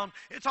drowned.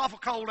 It's awful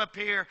cold up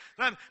here.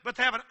 But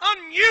they have an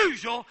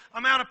unusual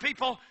amount of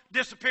people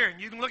disappearing.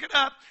 You can look it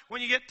up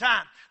when you get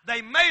time.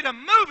 They made a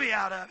movie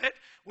out of it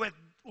with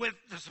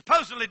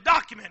supposedly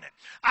documented.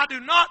 I do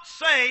not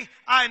say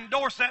I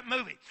endorse that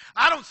movie.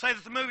 I don't say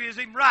that the movie is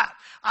even right.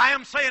 I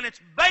am saying it's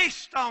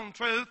based on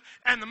truth,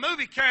 and the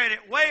movie carried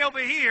it way over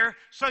here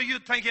so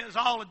you'd think it was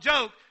all a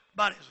joke,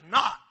 but it's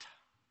not.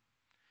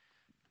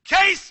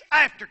 Case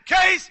after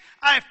case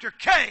after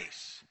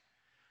case.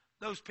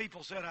 Those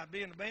people said I'd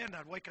be in the bed and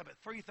I'd wake up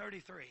at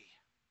 3:33.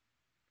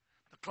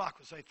 The clock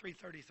would say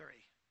 3:33.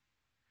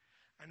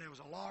 And there was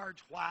a large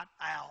white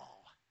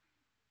owl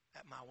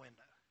at my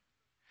window.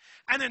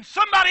 And then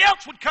somebody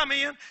else would come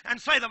in and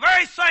say the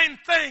very same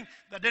thing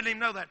that didn't even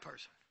know that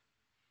person.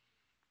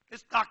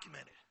 It's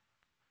documented.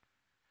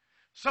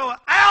 So an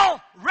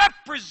owl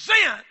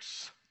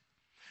represents,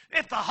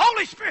 if the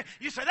Holy Spirit,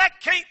 you say that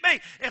can't be.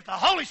 If the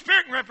Holy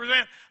Spirit can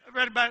represent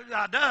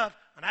a dove,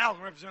 an owl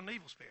can represent an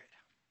evil spirit.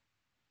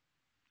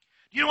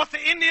 You know what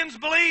the Indians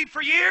believed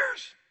for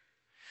years?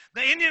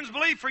 The Indians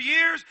believed for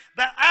years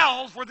that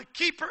owls were the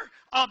keeper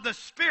of the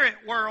spirit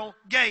world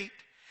gate,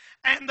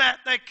 and that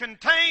they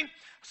contained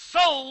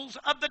souls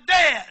of the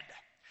dead.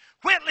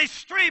 Whitley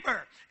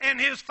Strieber, in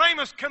his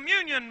famous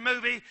Communion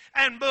movie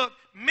and book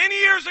many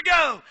years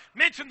ago,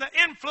 mentioned the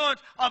influence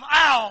of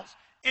owls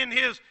in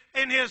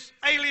his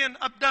alien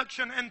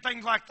abduction and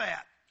things like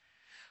that.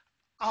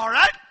 All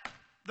right?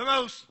 The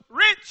most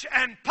rich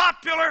and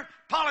popular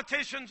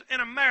politicians in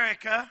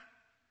America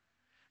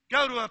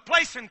go to a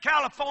place in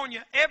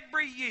California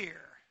every year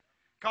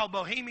called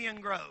Bohemian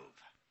Grove.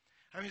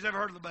 How many's ever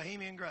heard of the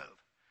Bohemian Grove?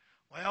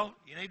 Well,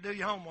 you need to do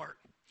your homework.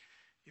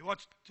 You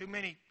watch too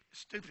many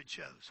stupid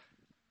shows.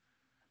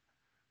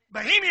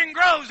 Bohemian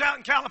Grove's out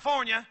in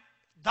California,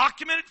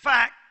 documented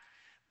fact.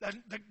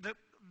 The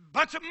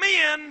bunch of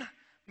men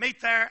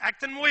meet there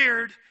acting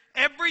weird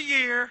every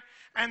year,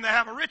 and they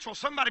have a ritual.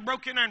 Somebody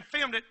broke in there and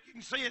filmed it. You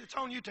can see it. It's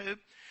on YouTube.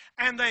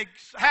 And they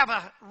have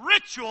a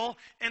ritual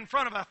in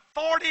front of a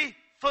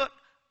 40-foot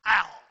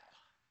owl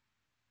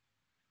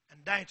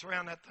and dance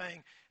around that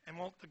thing and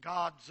want the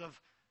gods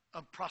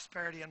of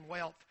prosperity and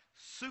wealth.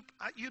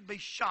 You'd be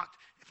shocked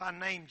if I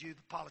named you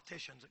the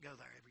politicians that go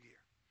there every year.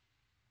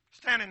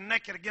 Standing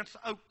naked against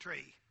the oak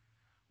tree.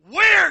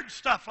 Weird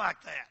stuff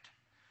like that.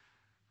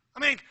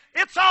 I mean,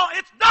 it's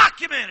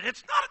documented.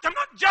 I'm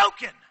not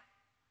joking.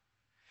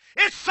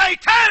 It's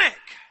satanic.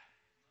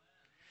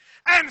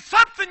 And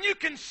something you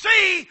can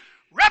see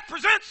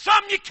represents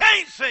something you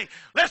can't see.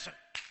 Listen,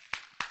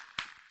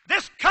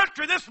 this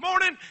country this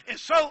morning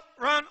is so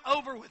run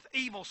over with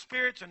evil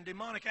spirits and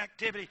demonic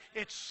activity.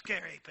 It's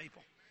scary,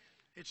 people.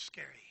 It's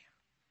scary.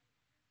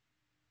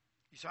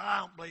 You say, I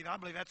don't believe. I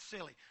believe that's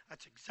silly.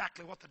 That's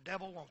exactly what the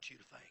devil wants you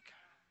to think.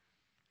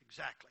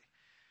 Exactly.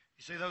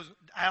 You see those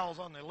owls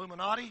on the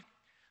Illuminati,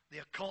 the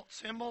occult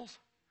symbols,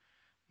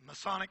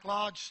 Masonic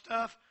Lodge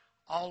stuff,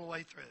 all the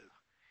way through.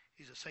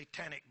 He's a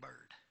satanic bird.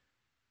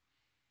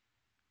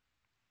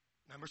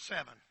 Number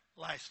 7,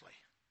 lastly.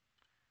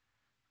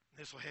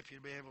 This will help you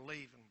to be able to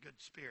leave in good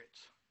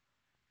spirits.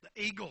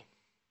 The eagle.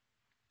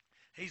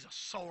 He's a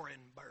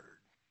soaring bird.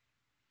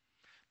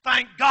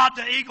 Thank God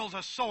the eagle's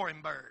a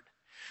soaring bird.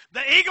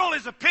 The eagle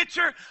is a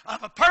picture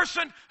of a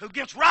person who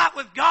gets right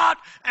with God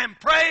and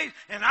prays.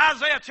 In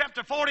Isaiah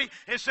chapter 40,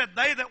 it said,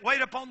 they that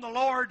wait upon the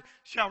Lord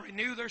shall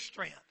renew their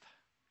strength.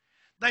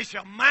 They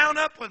shall mount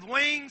up with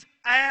wings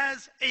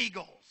as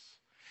eagles.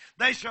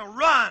 They shall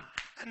run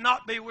and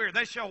not be weary.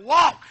 They shall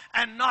walk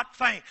and not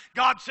faint.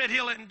 God said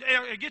he'll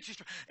get you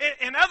strong.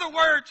 In other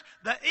words,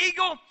 the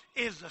eagle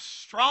is the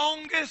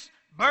strongest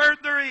bird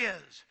there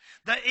is.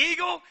 The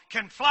eagle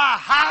can fly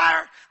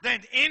higher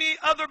than any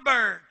other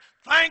bird.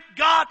 Thank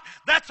God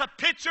that's a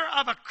picture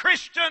of a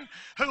Christian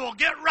who will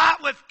get right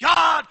with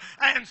God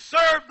and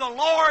serve the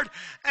Lord.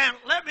 And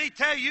let me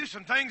tell you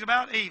some things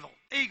about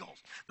eagles.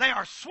 They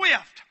are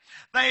swift.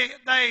 They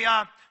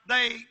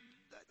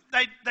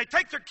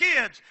take their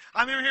kids.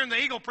 I remember hearing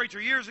the eagle preacher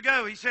years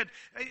ago. He said,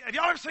 have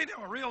y'all ever seen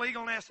a real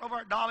eagle nest over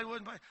at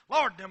Dollywood?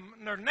 Lord,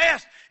 their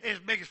nest is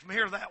big as from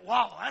here to that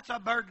wall. That's a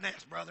bird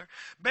nest, brother.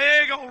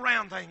 Big old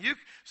round thing.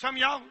 Some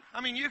of y'all,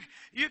 you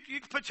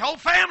can put your whole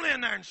family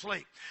in there and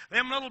sleep.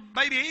 Them little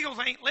baby eagles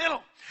ain't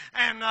little.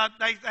 And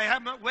they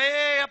have them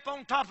way up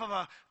on top of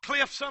a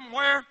cliff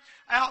somewhere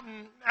out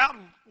in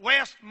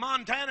west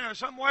Montana or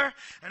somewhere.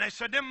 And they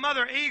said them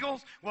mother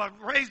eagles will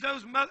raise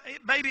those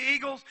baby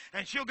eagles,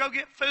 and she'll go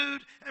get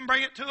food and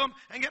bring it to them,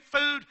 and get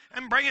food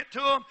and bring it to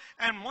them.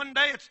 And one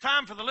day it's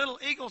time for the little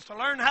eagles to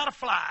learn how to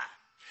fly.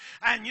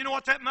 And you know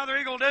what that mother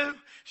eagle do?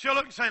 She'll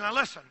look and say, now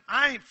listen,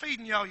 I ain't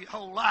feeding y'all your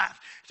whole life.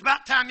 It's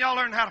about time y'all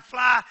learn how to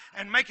fly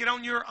and make it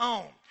on your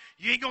own.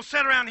 You ain't going to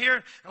sit around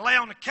here and lay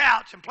on the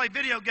couch and play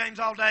video games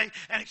all day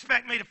and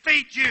expect me to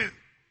feed you.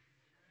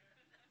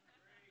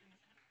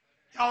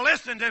 Y'all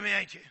listening to me,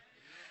 ain't you?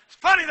 It's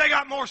funny they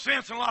got more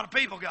sense than a lot of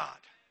people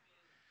got.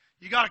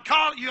 You got a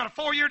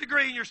 4-year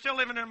degree and you're still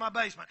living in my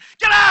basement.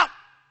 Get out!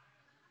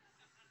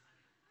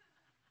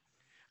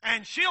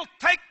 And she'll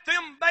take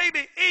them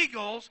baby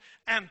eagles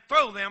and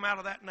throw them out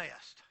of that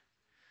nest.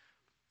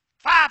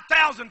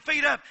 5,000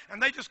 feet up,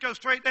 and they just go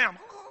straight down.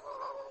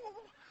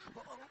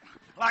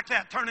 Like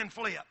that, turning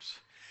flips.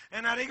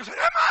 And that eagle said,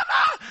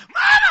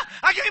 Mama,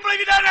 I can't believe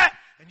you done that.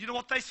 And you know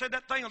what they said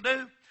that thing will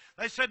do?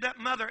 They said that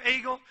mother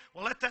eagle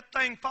will let that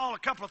thing fall a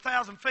couple of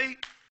thousand feet,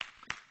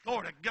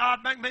 Lord of God,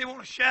 make me want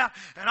to shout.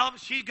 And all of a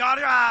sudden, she got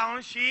her eye on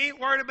it. She ain't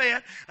worried a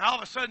bit. And all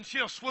of a sudden,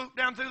 she'll swoop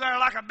down through there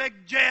like a big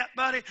jet,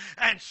 buddy,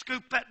 and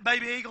scoop that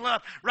baby eagle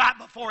up right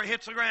before it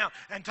hits the ground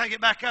and take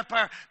it back up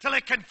there till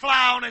it can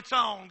fly on its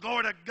own.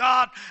 Glory to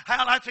God.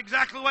 How that's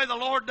exactly the way the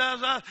Lord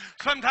does us.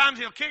 Sometimes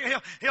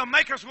He'll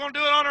make us want to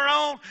do it on our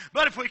own,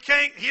 but if we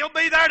can't, He'll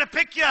be there to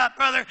pick you up,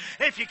 brother,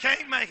 if you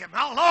can't make Him.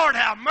 Oh, Lord,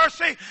 have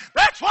mercy.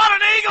 That's what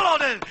an eagle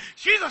will do.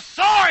 She's a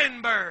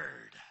soaring bird.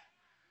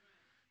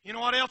 You know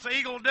what else an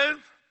eagle will do?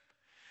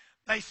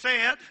 They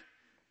said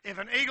if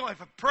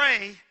a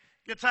prey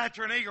gets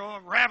after an eagle, a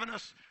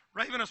ravenous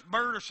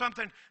bird or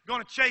something,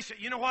 going to chase it.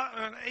 You know what?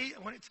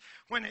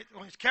 When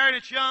it's carrying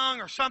its young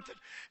or something,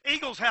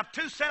 eagles have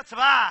two sets of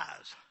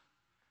eyes.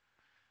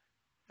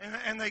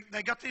 And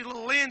they got these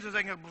little lenses.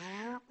 They can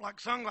go like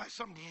sunglasses,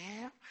 something,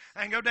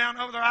 and go down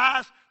over their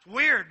eyes. It's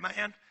weird,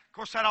 man. Of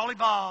course, that all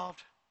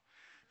evolved.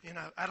 You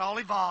know, that all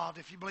evolved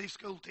if you believe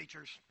school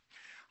teachers.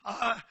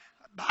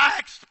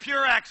 By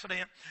pure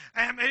accident.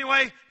 And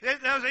anyway,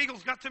 those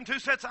eagles got them two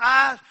sets of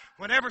eyes.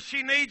 Whenever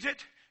she needs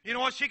it, you know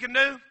what she can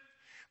do?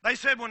 They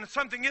said when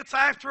something gets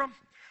after them,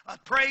 a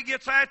prey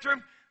gets after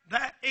them,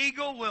 that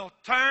eagle will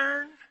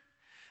turn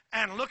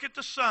and look at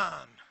the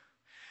sun.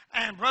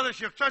 And brother,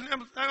 she'll turn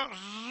them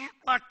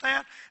like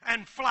that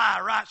and fly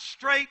right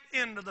straight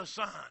into the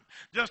sun.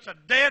 Just a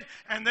dead,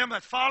 and them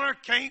that follow her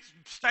can't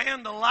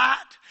stand the light,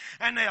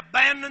 and they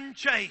abandon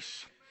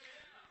chase.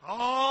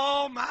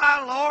 Oh,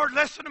 my Lord,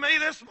 listen to me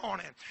this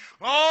morning.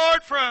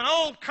 Lord, for an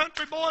old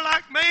country boy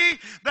like me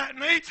that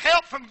needs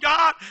help from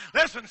God,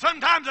 listen,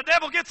 sometimes the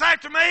devil gets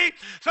after me.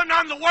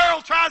 Sometimes the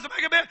world tries to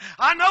make a bit.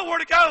 I know where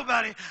to go,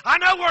 buddy. I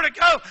know where to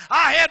go.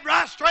 I head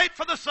right straight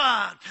for the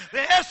sun,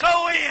 the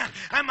S-O-N,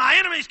 and my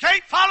enemies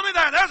can't follow me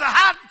there. There's a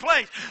hiding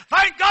place.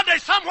 Thank God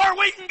there's somewhere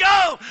we can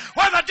go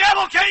where the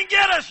devil can't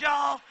get us,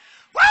 y'all.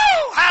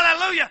 Woo!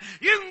 Hallelujah.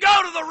 You can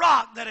go to the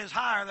rock that is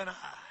higher than I.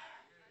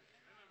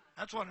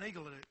 That's what an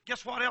eagle will do.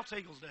 Guess what else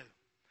eagles do?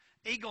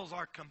 Eagles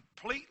are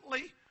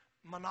completely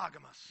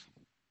monogamous.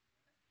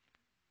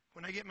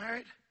 When they get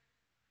married,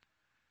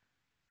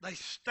 they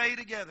stay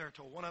together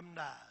until one of them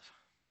dies.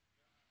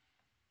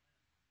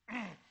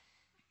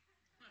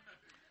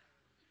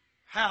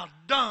 How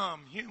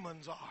dumb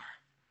humans are.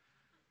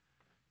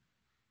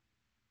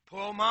 Poor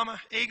old mama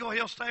eagle,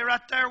 he'll stay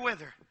right there with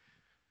her.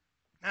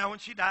 Now, when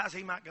she dies,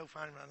 he might go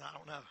find him. I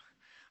don't know.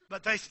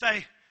 But they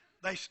stay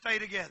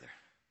together.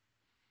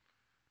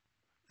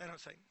 They don't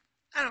say,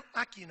 I don't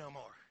like you no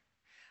more.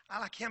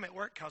 I like him at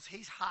work because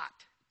he's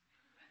hot.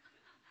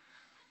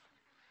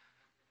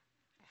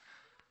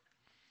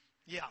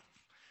 Yeah,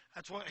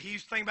 that's what he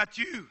used to think about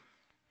you.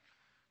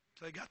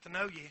 So he got to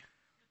know you.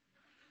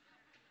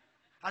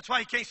 That's why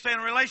you can't stay in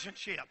a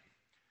relationship.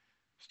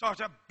 Starts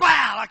up,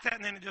 bow, like that,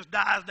 and then it just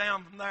dies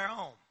down from there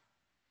on.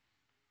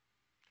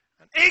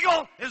 An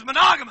eagle is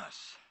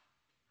monogamous.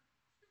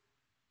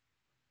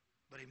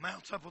 But he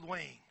mounts up with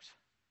wings.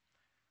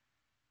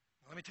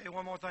 Let me tell you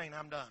one more thing, and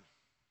I'm done.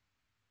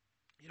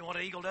 You know what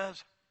an eagle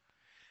does?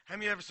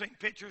 Have you ever seen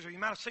pictures, or you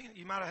might have seen it,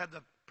 you might have had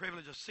the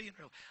privilege of seeing it.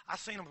 I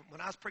seen them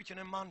when I was preaching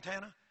in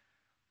Montana.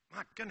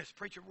 My goodness,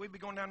 preacher, we'd be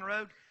going down the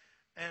road,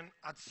 and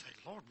I'd say,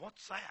 Lord,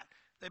 what's that?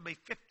 There'd be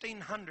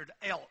 1,500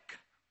 elk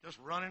just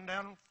running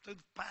down through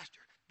the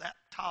pasture, that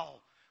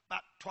tall,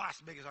 about twice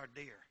as big as our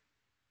deer.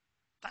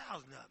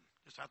 1,000 of them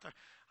just out there.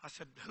 I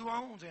said, who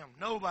owns them?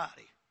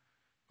 Nobody.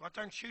 Go out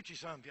there and shoot you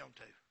some if you want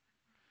to.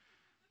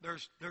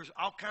 There's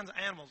all kinds of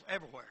animals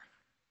everywhere.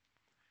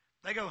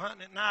 They go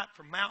hunting at night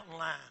for mountain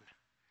lion,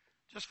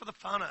 just for the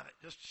fun of it,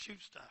 just to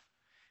shoot stuff.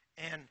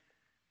 And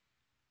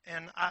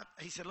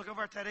he said, look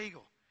over at that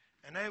eagle.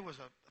 And there was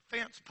a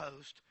fence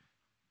post,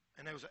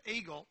 and there was an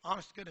eagle.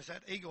 Honest to goodness,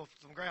 that eagle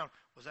from the ground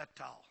was that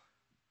tall.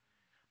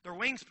 Their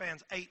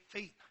wingspan's 8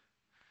 feet.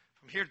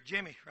 From here to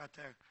Jimmy right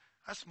there.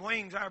 That's some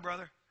wings there,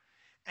 brother.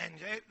 And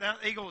that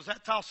eagle was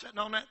that tall sitting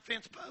on that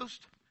fence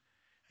post.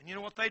 And you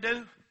know what they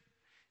do?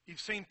 You've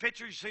seen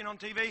pictures, you've seen on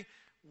TV,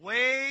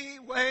 way,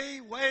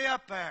 way, way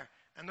up there.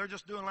 And they're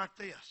just doing like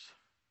this.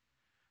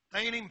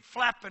 They ain't even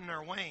flapping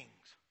their wings.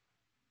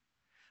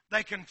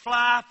 They can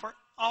fly for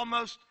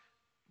almost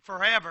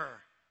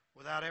forever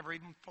without ever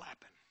even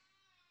flapping.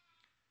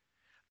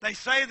 They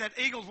say that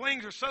eagles'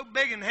 wings are so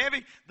big and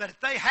heavy that if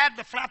they had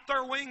to flap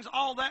their wings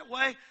all that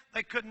way,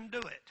 they couldn't do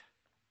it.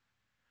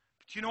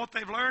 But you know what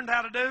they've learned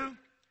how to do?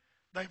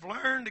 They've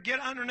learned to get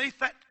underneath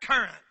that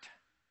current.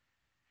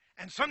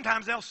 And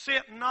sometimes they'll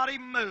sit and not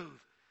even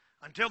move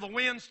until the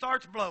wind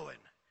starts blowing.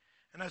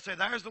 And they say,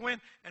 there's the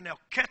wind, and they'll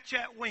catch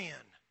that wind.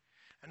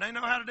 And they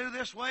know how to do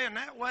this way and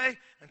that way,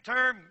 and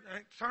turn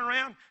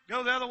around,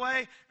 go the other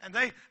way, and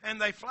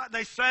they fly.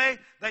 They say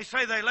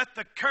they let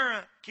the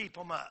current keep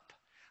them up.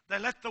 They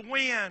let the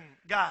wind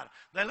guide them.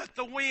 They let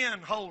the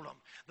wind hold them.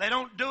 They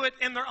don't do it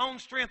in their own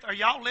strength. Are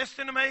y'all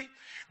listening to me?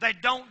 They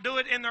don't do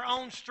it in their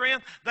own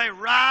strength. They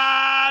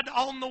ride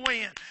on the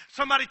wind.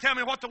 Somebody tell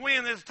me what the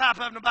wind is the type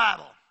of in the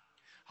Bible.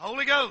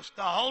 Holy Ghost,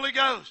 the Holy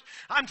Ghost.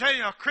 I'm telling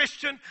you, a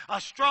Christian,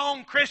 a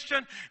strong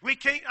Christian,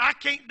 I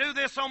can't do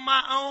this on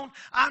my own.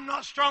 I'm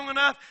not strong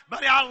enough,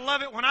 buddy. I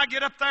love it when I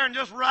get up there and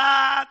just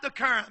ride the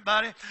current,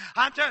 buddy.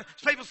 I'm telling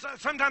you,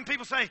 sometimes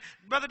people say,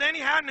 Brother Danny,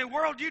 how in the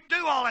world do you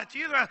do all that?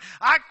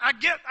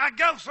 I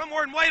go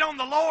somewhere and wait on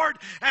the Lord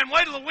and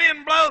wait till the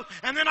wind blows,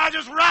 and then I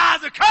just ride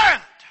the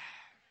current.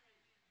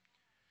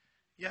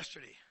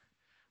 Yesterday,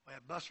 we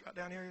had a bus right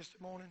down here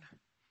yesterday morning.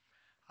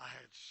 I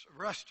had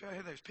rushed right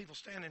here. There's people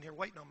standing here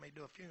waiting on me to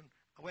do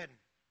a wedding.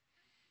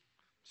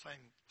 Same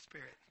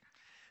spirit.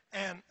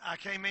 And I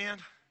came in,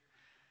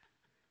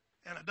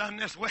 and I done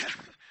this wedding.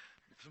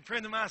 Some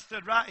friends of mine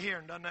stood right here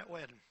and done that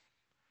wedding.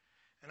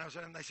 And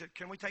they said,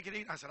 can we take it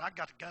eat? I said, I've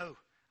got to go.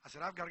 I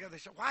said, I've got to go. They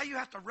said, why you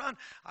have to run?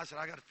 I said,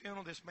 I got a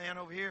funeral. This man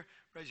over here,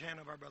 raise your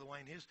hand over our Brother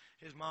Wayne.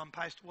 His mom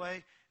passed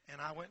away,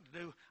 and I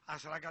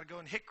said, I got to go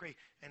in Hickory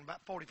in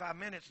about 45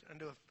 minutes and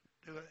do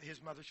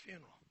his mother's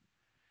funeral.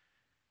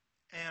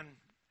 And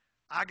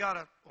I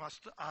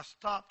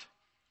stopped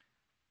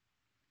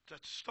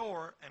at the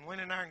store and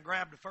went in there and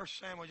grabbed the first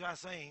sandwich I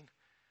seen.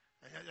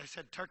 And they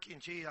said turkey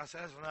and cheese. I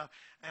said, that's enough.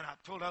 And I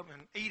pulled up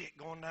and eat it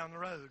going down the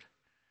road.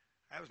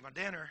 That was my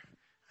dinner,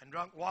 and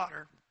drunk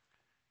water.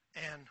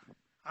 And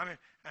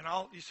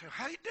you say,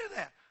 how do you do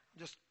that?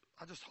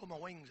 I just hold my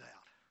wings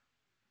out,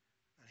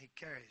 and he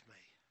carries me.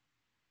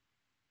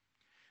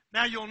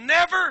 Now, you'll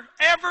never,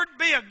 ever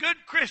be a good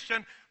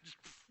Christian just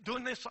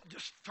doing this,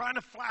 just trying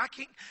to fly. I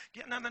can't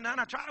get nothing done.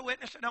 I try to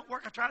witness. It don't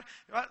work.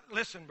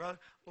 Listen, brother.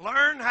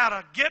 Learn how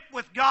to get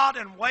with God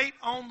and wait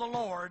on the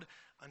Lord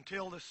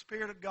until the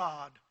Spirit of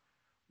God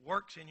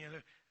works in you,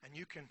 and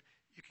you can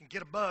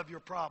get above your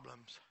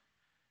problems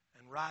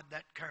and ride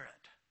that current,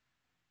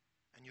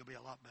 and you'll be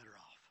a lot better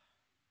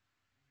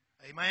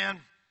off. Amen?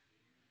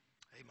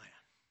 Amen.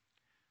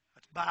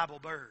 That's Bible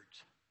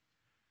birds.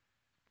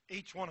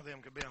 Each one of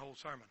them could be a whole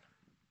sermon.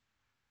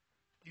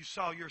 You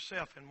saw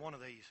yourself in one of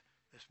these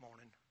this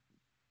morning.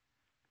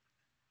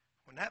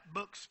 When that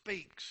book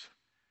speaks,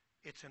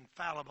 it's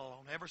infallible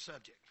on every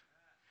subject.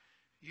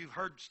 You've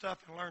heard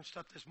stuff and learned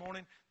stuff this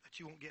morning that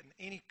you won't get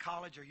in any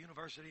college or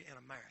university in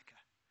America,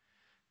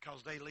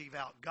 because they leave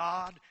out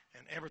God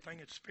and everything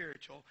that's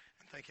spiritual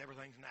and think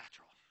everything's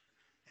natural.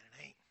 And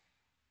it ain't.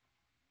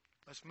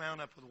 Let's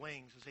mount up with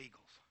wings as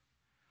eagles.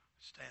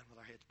 Stand with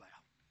our heads bowed.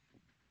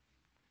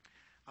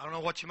 I don't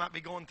know what you might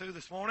be going through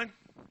this morning.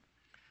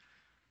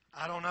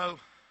 I don't know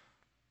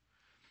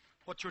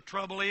what your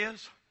trouble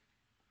is.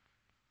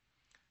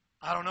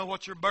 I don't know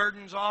what your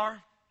burdens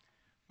are.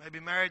 Maybe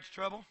marriage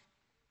trouble.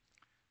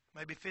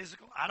 Maybe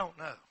physical. I don't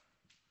know.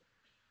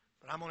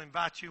 But I'm going to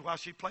invite you while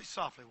she plays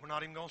softly. We're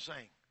not even going to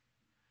sing.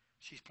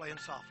 She's playing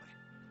softly.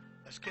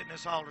 Let's get in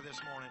this altar this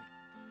morning,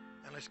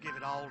 and let's give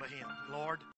it all to Him. Lord.